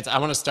by any chance? I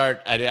want to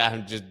start.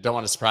 I just don't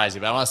want to surprise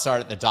you, but I want to start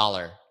at the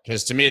dollar,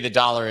 because to me the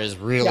dollar is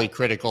really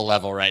critical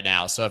level right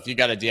now. So if you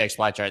got a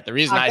DXY chart, the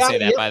reason I say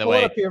that, by the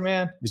way, up here,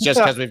 man, is just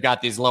because we've got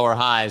these lower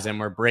highs and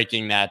we're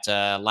breaking that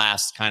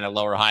last kind of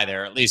lower high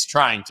there, at least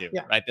trying to.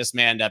 Yeah. Right. This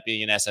may end up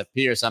being an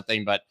SFP or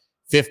something, but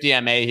 50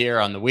 MA here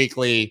on the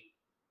weekly.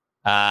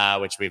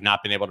 Which we've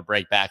not been able to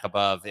break back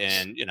above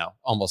in,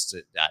 almost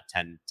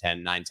 10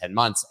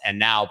 months. And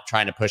now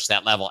trying to push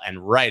that level,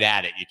 and right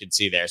at it, you can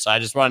see there. So I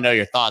just want to know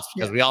your thoughts,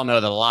 because we all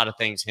know that a lot of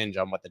things hinge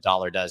on what the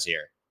dollar does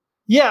here.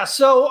 Yeah.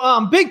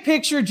 So big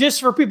picture, just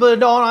for people that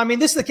don't, I mean,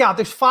 this is the count.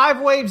 There's 5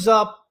 waves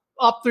up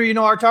through,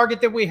 our target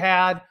that we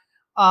had.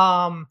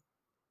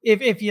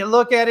 If you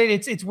look at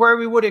it, it's where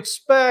we would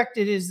expect.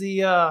 It is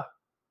the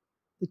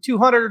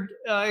 200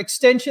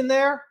 extension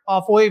there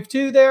off wave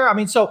 2 there. I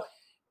mean, so,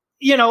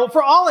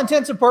 for all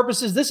intents and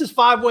purposes, this is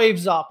 5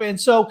 waves up. And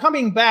so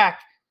coming back,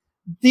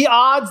 the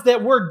odds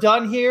that we're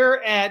done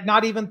here at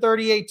not even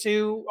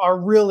 38.2 are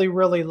really,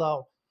 really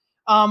low.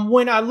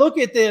 When I look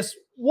at this,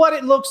 what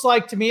it looks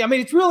like to me, I mean,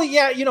 it's really,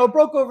 it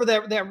broke over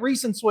that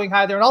recent swing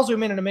high there, and I'll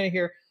zoom in a minute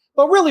here.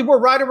 But really,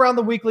 we're right around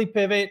the weekly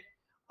pivot.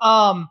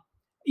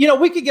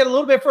 We could get a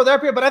little bit further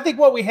up here, but I think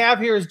what we have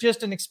here is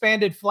just an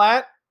expanded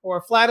flat, or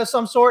a flat of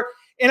some sort.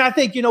 And I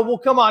think, we'll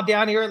come on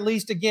down here at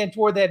least again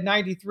toward that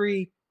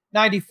 93,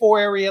 94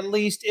 area at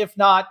least, if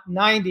not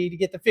 90, to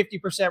get the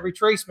 50%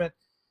 retracement.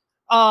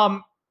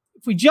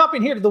 If we jump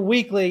in here to the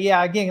weekly,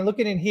 again,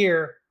 looking in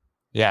here.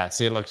 Yeah,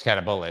 see, it looks kind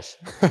of bullish.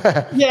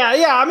 Yeah.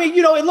 I mean,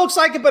 it looks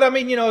like it, but I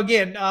mean,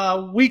 again,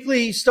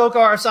 weekly Stochh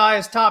RSI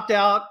is topped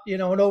out, and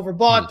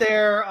overbought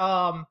there.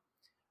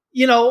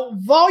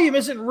 Volume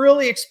isn't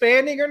really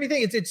expanding or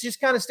anything. It's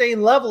just kind of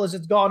staying level as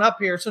it's gone up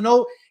here. So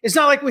no, it's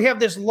not like we have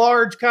this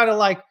large kind of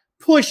like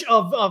push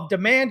of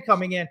demand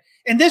coming in.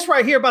 And this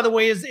right here, by the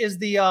way, is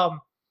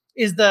the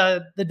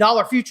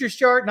dollar futures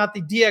chart, not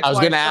the DXY. I was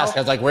going to ask.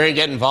 I was like, where are you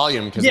getting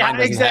volume? Because mine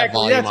doesn't have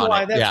volume. That's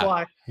why. That's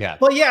why. Yeah.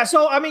 But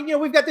so I mean,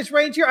 we've got this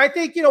range here. I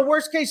think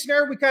worst case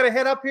scenario, we kind of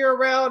head up here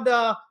around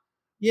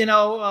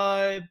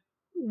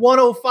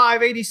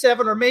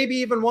 105.87 or maybe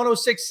even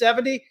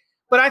 106.70.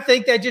 But I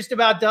think that just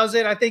about does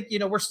it. I think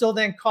we're still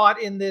then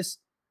caught in this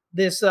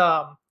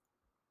kind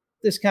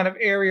of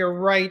area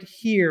right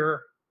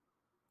here.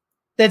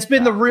 That's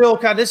been the real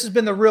this has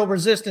been the real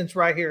resistance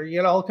right here.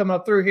 All coming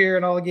up through here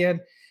and all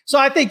again. So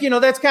I think,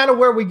 that's kind of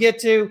where we get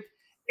to.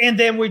 And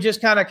then we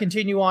just kind of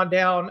continue on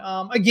down.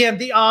 Again,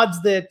 the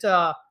odds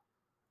that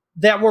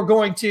we're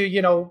going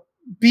to,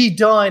 be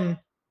done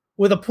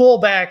with a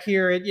pullback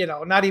here at,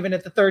 not even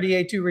at the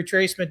 38.2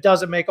 retracement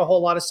doesn't make a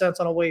whole lot of sense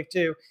on a wave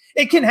 2.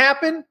 It can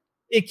happen.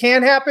 It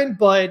can happen.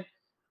 But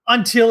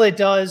until it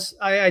does,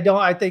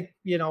 I think,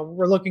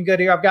 we're looking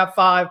good here. I've got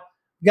 5,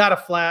 got a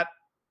flat.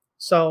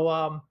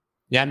 So,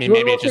 yeah, I mean,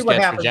 maybe it just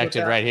gets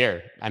rejected right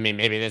here. I mean,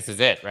 maybe this is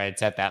it, right?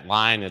 It's at that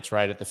line. It's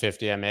right at the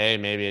 50 MA.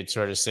 Maybe it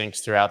sort of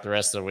sinks throughout the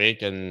rest of the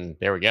week, and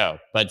there we go.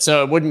 But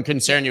so it wouldn't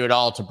concern you at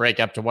all to break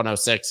up to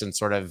 106 and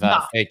sort of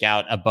fake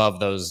out above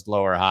those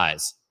lower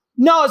highs?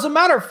 No, as a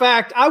matter of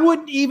fact, I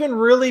wouldn't even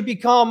really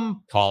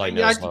become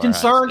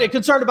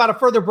concerned about a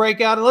further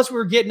breakout unless we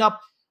were getting up.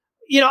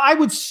 I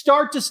would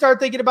start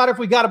thinking about if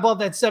we got above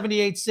that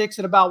 78.6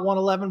 at about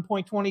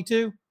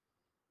 111.22.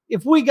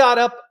 If we got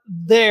up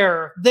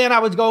there, then I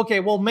would go, okay,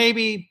 well,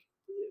 maybe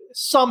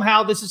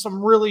somehow this is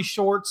some really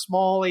short,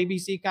 small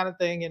ABC kind of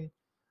thing, and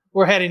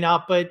we're heading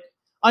up. But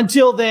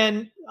until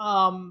then,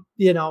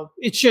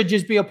 it should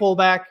just be a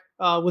pullback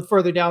with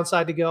further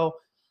downside to go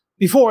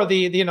before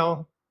the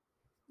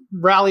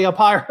rally up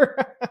higher,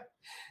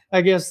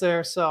 I guess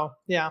there. So,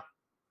 yeah.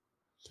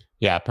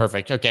 Yeah,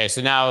 perfect. Okay,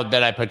 so now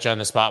that I put you on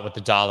the spot with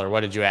the dollar,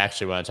 what did you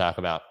actually want to talk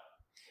about?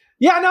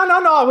 Yeah, no.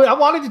 I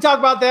wanted to talk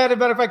about that. As a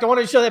matter of fact, I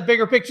wanted to show that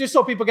bigger picture just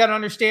so people got an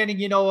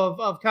understanding,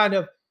 of kind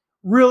of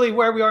really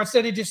where we are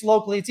instead of just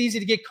locally. It's easy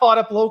to get caught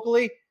up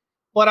locally,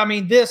 but I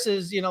mean, this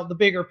is, the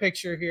bigger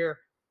picture here.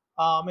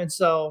 And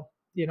so,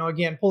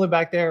 again, pulling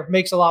back there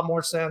makes a lot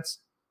more sense.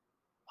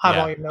 High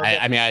volume.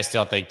 I mean, I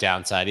still think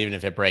downside, even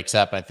if it breaks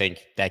up, I think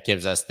that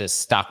gives us this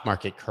stock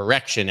market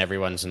correction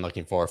everyone's been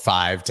looking for,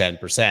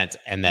 5-10%,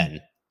 and then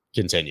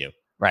continue,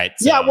 right?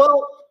 So, yeah,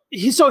 well,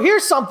 so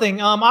here's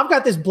something. I've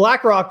got this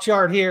BlackRock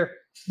chart here.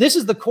 This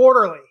is the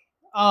quarterly.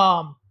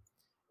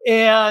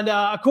 And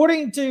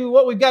according to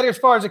what we've got here as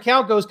far as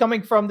account goes,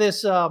 coming from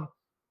this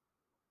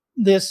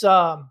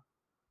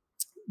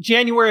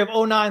January of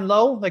 2009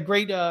 low, the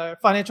great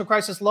financial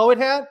crisis low it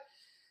had.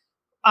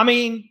 I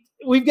mean,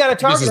 we've got a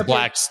target. This is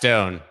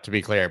Blackstone, to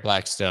be clear.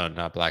 Blackstone,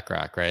 not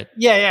BlackRock, right?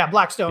 Yeah,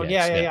 Blackstone.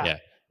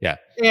 Yeah.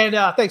 And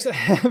thanks.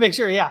 Make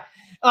sure, yeah.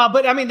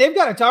 But I mean, they've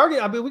got a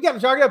target. I mean, we got a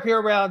target up here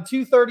around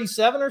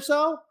 237 or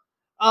so.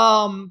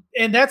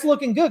 And that's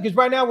looking good because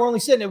right now we're only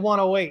sitting at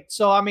 108.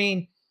 So, I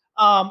mean,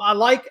 I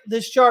like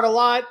this chart a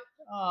lot.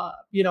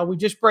 We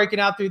just breaking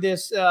out through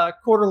this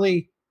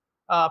quarterly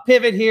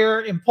pivot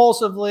here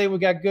impulsively. We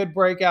got good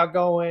breakout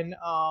going.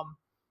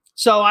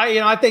 So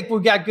I think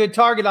we've got good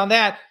target on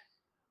that.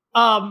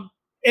 And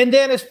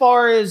then as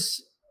far as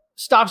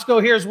stops go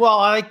here as well,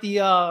 I like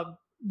the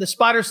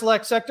Spider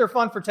Select Sector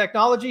Fund for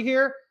Technology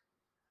here.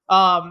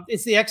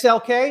 It's the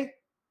XLK.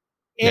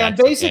 And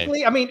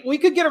basically, I mean, we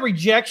could get a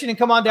rejection and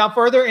come on down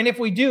further. And if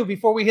we do,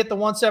 before we hit the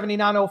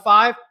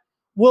 179.05,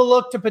 we'll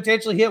look to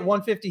potentially hit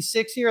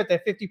 156 here at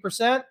that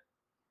 50%.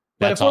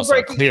 That's also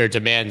a clear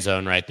demand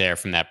zone right there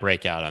from that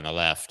breakout on the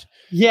left.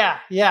 Yeah,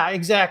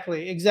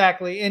 exactly.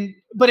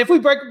 But if we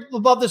break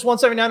above this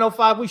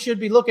 179.05, we should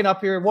be looking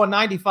up here at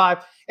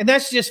 195, and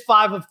that's just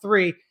 5 of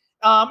 3.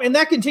 And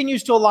that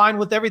continues to align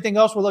with everything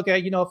else we're looking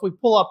at. If we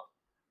pull up,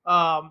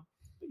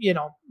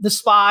 the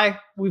SPY,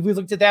 we've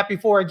looked at that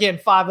before. Again,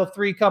 5 of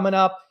 3 coming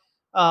up.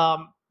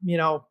 All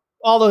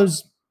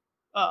those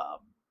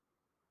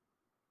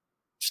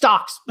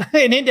stocks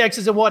and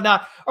indexes and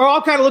whatnot are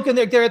all kind of looking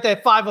there at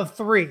that 5 of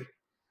 3.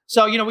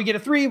 So, we get a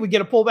 3, we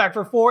get a pullback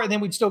for 4, and then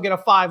we'd still get a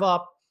 5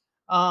 up.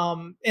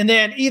 And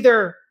then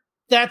either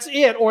that's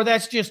it or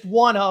that's just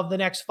one of the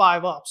next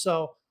 5 up.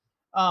 So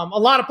a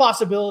lot of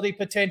possibility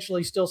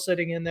potentially still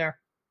sitting in there.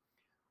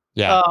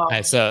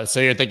 Yeah. So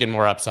you're thinking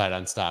more upside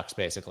on stocks,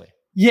 basically.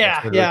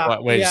 Yeah.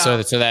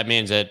 So that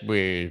means that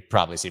we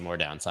probably see more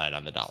downside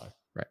on the dollar,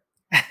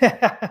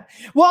 right?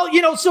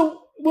 Well,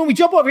 so when we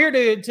jump over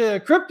here to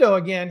crypto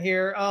again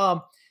here,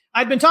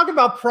 I'd been talking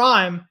about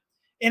Prime.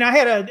 And I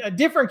had a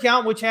different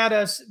count, which had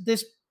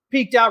this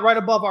peaked out right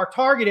above our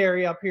target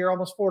area up here,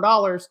 almost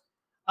 $4.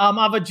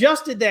 I've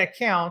adjusted that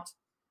count,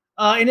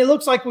 and it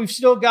looks like we've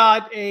still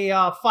got a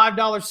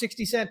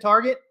 $5.60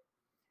 target,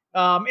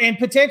 and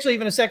potentially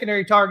even a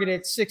secondary target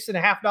at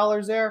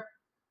 $6.50 there.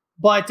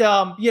 But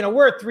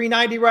we're at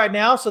 390 right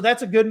now, so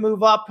that's a good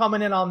move up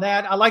coming in on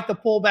that. I like the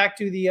pullback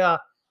to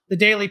the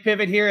daily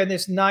pivot here, and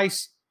this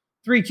nice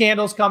 3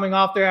 candles coming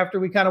off there after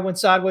we kind of went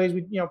sideways.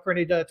 We,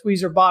 printed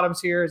tweezer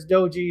bottoms here as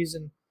dojis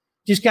and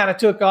just kind of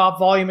took off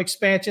volume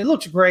expansion. It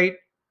looks great.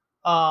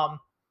 Now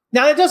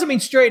that doesn't mean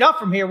straight up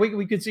from here.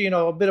 We could see,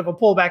 a bit of a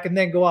pullback and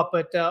then go up.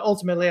 But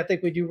ultimately, I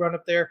think we do run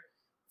up there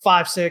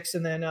 5, 6,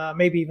 and then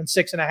maybe even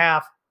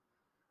 6.5.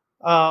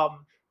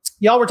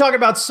 Y'all were talking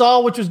about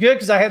Sol, which was good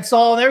because I had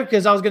Sol in there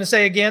because I was going to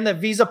say again, that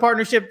Visa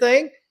partnership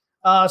thing.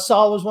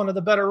 Sol was one of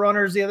the better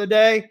runners the other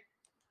day.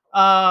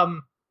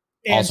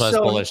 Also has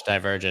bullish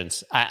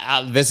divergence.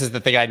 This is the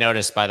thing I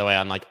noticed, by the way,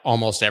 on like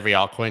almost every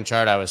altcoin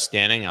chart I was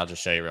scanning. I'll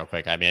just show you real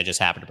quick. I mean, I just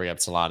happened to bring up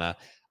Solana.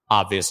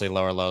 Obviously,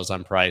 lower lows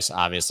on price.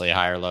 Obviously,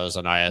 higher lows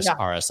on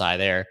RSI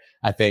there.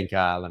 I think,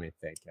 let me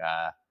think.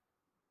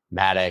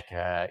 Matic,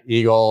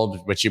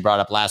 eGold, which you brought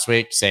up last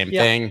week, same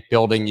thing.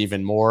 Building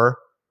even more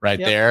right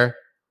there.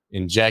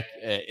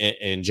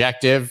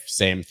 Injective,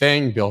 same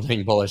thing.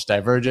 Building bullish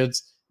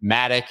divergence.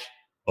 Matic,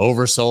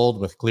 oversold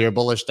with clear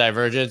bullish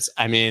divergence.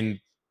 I mean,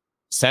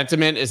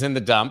 sentiment is in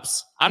the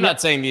dumps. I'm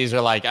not saying these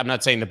are I'm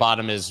not saying the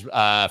bottom is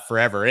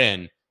forever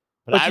in,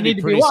 but I'd be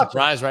pretty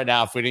surprised right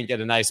now if we didn't get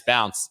a nice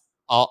bounce,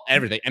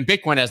 everything. And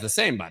Bitcoin has the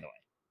same, by the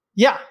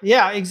way.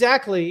 Yeah,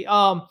 exactly.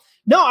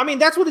 No, I mean,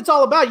 that's what it's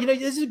all about.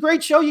 This is a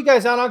great show you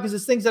guys out on because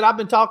it's things that I've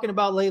been talking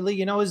about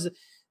lately, is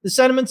the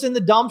sentiments in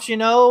the dumps,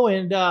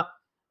 and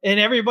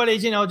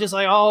everybody's, just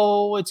like,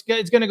 oh, it's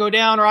going to go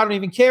down or I don't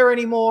even care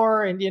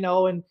anymore. And,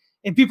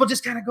 and people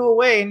just kind of go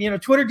away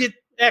and, Twitter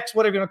X,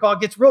 whatever you're going to call it,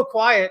 gets real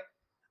quiet.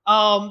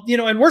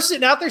 And we're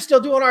sitting out there still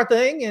doing our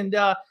thing. And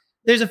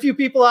there's a few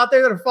people out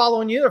there that are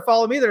following you, that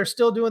follow me, that are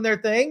still doing their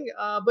thing.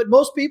 But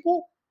most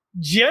people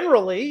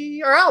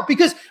generally are out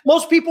because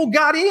most people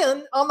got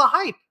in on the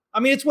hype. I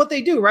mean, it's what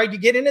they do, right? You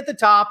get in at the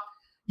top,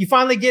 you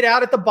finally get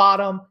out at the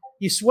bottom,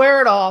 you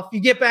swear it off,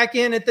 you get back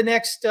in at the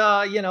next,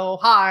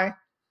 high.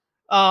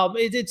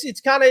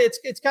 It's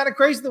kind of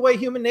crazy the way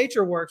human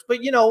nature works. But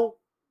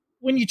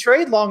when you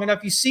trade long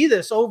enough, you see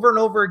this over and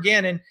over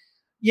again. And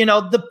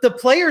the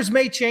players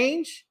may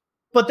change,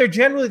 but they're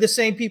generally the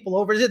same people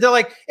over. They're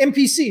like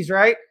NPCs,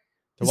 right?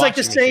 It's like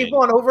the same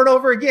one over and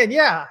over again.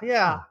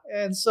 Yeah.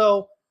 And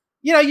so,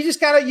 you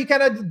just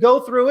kind of go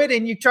through it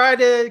and you try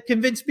to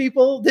convince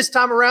people this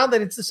time around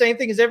that it's the same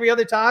thing as every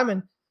other time.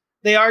 And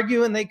they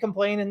argue and they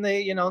complain and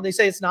they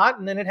say it's not.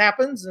 And then it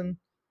happens. And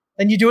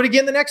then you do it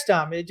again the next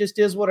time. It just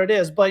is what it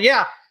is. But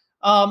yeah.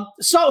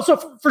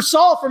 So for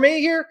Sol, for me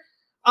here,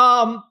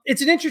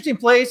 it's an interesting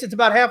place. It's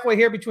about halfway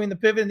here between the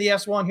pivot and the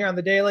S1 here on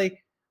the daily.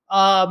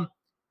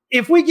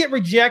 If we get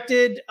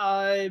rejected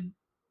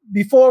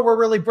before we're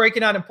really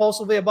breaking out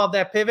impulsively above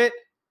that pivot,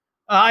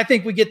 I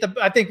think we get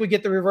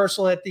the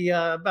reversal at the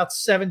about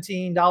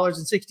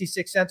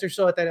 $17.66 or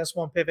so at that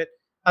S1 pivot.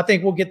 I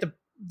think we'll get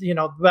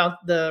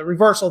about the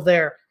reversal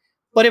there.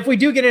 But if we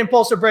do get an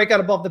impulsive breakout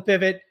above the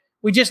pivot,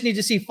 we just need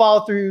to see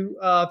follow through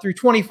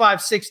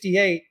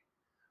 25.68.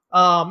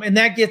 And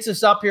that gets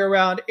us up here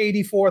around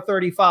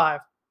 84.35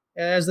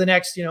 as the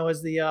next,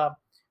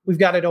 we've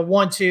got it a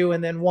 1-2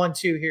 and then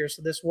 1-2 here.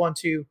 So this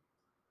 1-2-3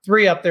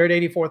 up there at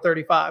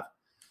 84.35.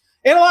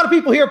 And a lot of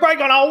people here are probably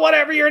going, oh,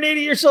 whatever, you're an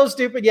idiot, you're so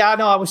stupid. Yeah, I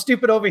know, I was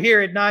stupid over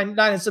here at 9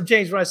 and some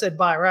change when I said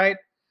buy, right?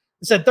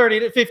 I said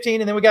 30 to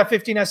 15, and then we got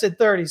 15, I said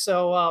 30.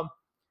 So,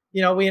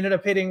 we ended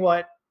up hitting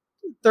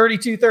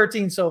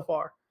 32.13 so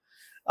far.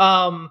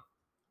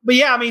 But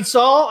yeah, I mean,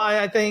 Saul,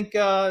 I think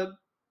I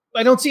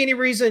don't see any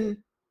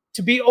reason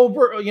to be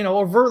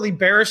overtly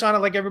bearish on it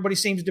like everybody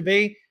seems to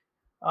be.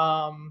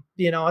 I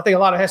think a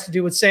lot of it has to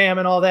do with Sam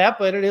and all that,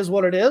 but it is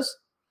what it is.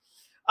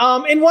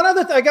 And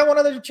I got one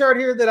other chart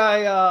here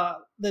that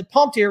that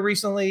pumped here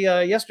recently,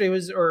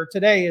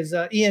 today is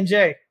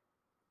ENJ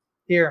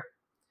here.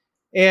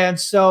 And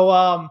so,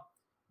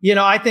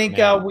 I think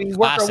we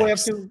work our way up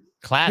to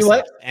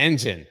classic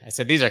engine. I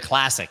said, these are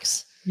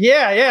classics.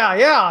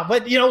 Yeah.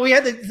 But, we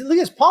had look at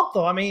this pump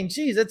though. I mean,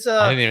 geez, it's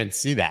I didn't even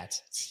see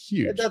that. It's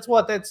huge. This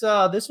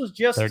was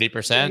just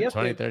 30%,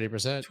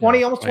 30%,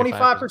 20, almost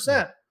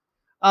 25%.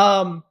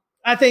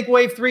 I think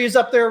wave 3 is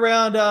up there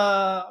around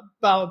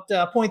about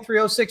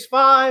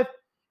 0.3065.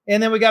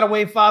 And then we got a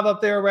wave 5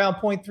 up there around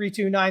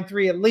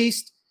 0.3293 at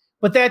least.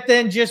 But that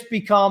then just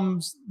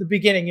becomes the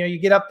beginning. You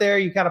get up there,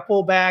 you kind of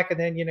pull back, and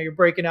then, you're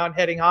breaking out and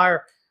heading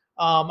higher.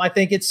 I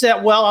think it's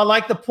set well. I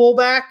like the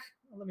pullback.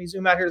 Let me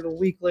zoom out here to the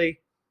weekly.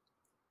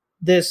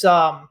 This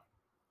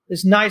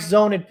nice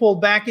zone it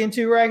pulled back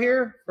into right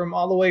here from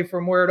all the way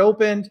from where it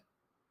opened.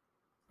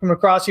 From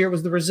across here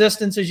was the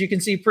resistance, as you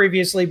can see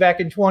previously back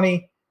in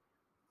 20.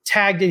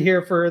 Tagged it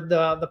here for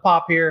the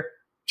pop here.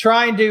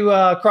 Trying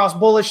to cross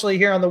bullishly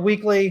here on the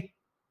weekly.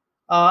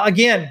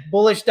 Again,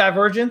 bullish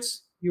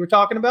divergence you were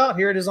talking about.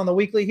 Here it is on the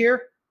weekly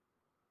here.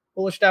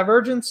 Bullish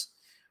divergence.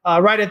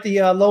 Right at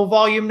the low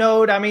volume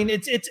node. I mean,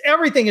 it's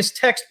everything is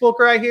textbook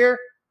right here.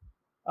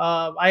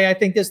 I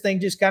think this thing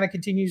just kind of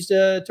continues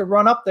to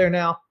run up there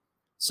now.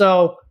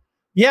 So,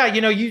 yeah,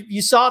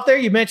 you saw it there.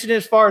 You mentioned it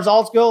as far as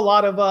alts go. A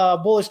lot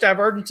of bullish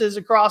divergences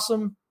across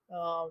them,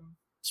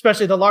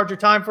 especially the larger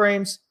time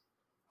frames.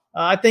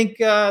 I think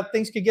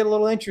things could get a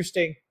little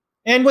interesting.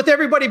 And with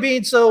everybody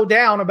being so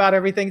down about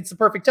everything, it's the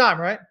perfect time,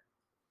 right?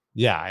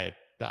 Yeah, I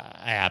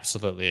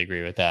absolutely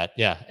agree with that.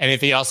 Yeah.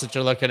 Anything else that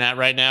you're looking at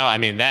right now? I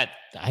mean, I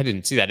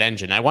didn't see that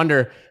engine. I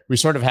wonder, we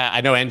sort of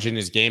I know engine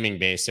is gaming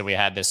based, and we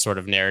had this sort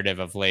of narrative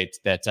of late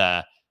that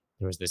there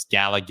was this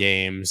Gala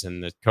Games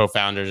and the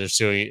co-founders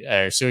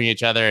are suing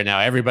each other. And now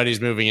everybody's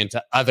moving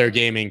into other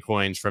gaming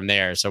coins from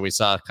there. So we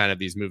saw kind of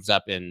these moves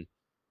up in,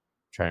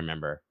 try to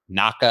remember,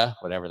 Naka,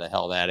 whatever the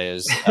hell that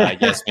is. I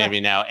guess maybe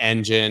now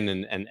Engine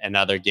and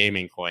other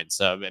gaming coins.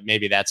 So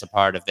maybe that's a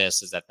part of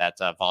this, is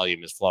that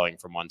volume is flowing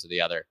from one to the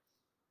other.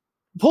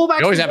 Pullback.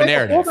 You always have a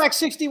narrative. Pullback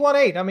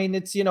 61.8. I mean,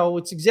 it's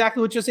it's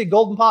exactly what you say,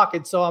 golden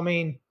pocket. So I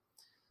mean,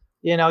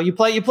 you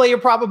play your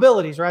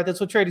probabilities, right?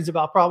 That's what trading's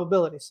about,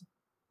 probabilities.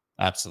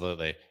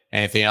 Absolutely.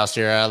 Anything else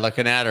you're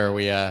looking at, or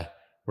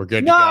we're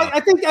good? No,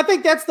 to go? I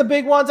think that's the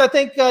big ones. I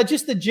think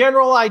just the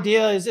general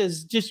idea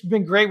is just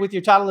been great with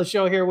your title of the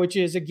show here, which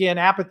is again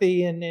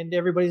apathy, and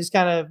everybody's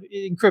kind of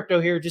in crypto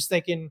here, just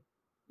thinking,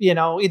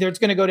 either it's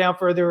going to go down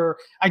further, or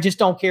I just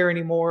don't care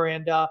anymore.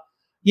 And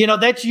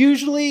that's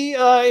usually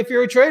if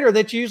you're a trader,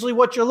 that's usually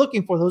what you're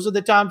looking for. Those are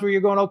the times where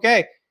you're going,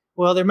 okay,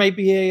 well, there may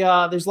be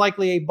there's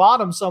likely a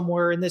bottom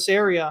somewhere in this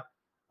area,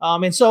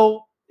 and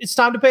so it's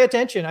time to pay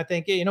attention. I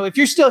think if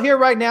you're still here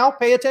right now,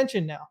 pay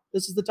attention now.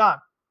 This is the time.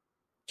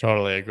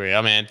 Totally agree.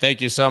 Oh, man,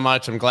 thank you so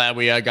much. I'm glad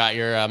we got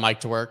your mic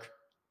to work.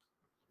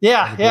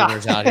 Yeah.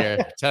 Out here.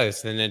 I tell you,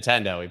 it's the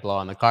Nintendo. We blow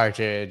on the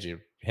cartridge, you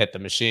hit the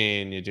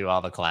machine, you do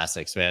all the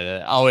classics,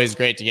 man. Always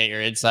great to get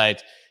your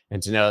insight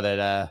and to know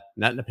that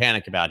nothing to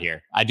panic about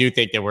here. I do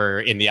think that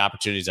we're in the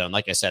opportunity zone.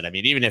 Like I said, I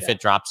mean, even if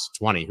it drops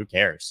 20, who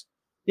cares?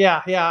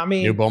 Yeah. I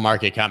mean, new bull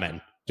market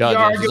coming. As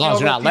long as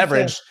you're not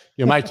leveraged,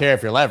 you might care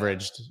if you're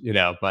leveraged,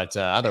 but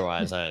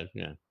otherwise, I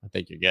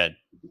think you're good.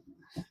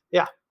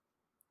 Yeah.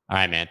 All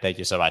right, man. Thank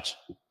you so much.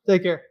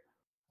 Take care.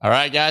 All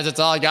right, guys, that's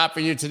all I got for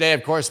you today.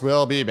 Of course,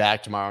 we'll be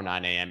back tomorrow,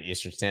 9 a.m.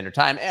 Eastern Standard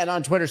Time, and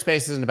on Twitter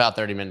Spaces in about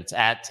 30 minutes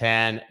at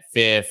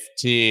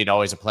 10:15.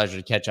 Always a pleasure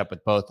to catch up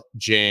with both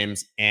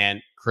James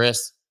and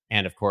Chris,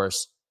 and of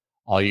course,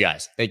 all you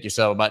guys. Thank you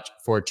so much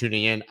for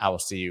tuning in. I will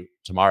see you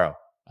tomorrow.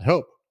 I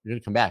hope you're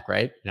going to come back,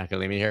 right? You're not going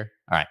to leave me here?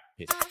 All right,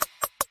 peace.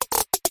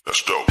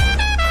 That's dope.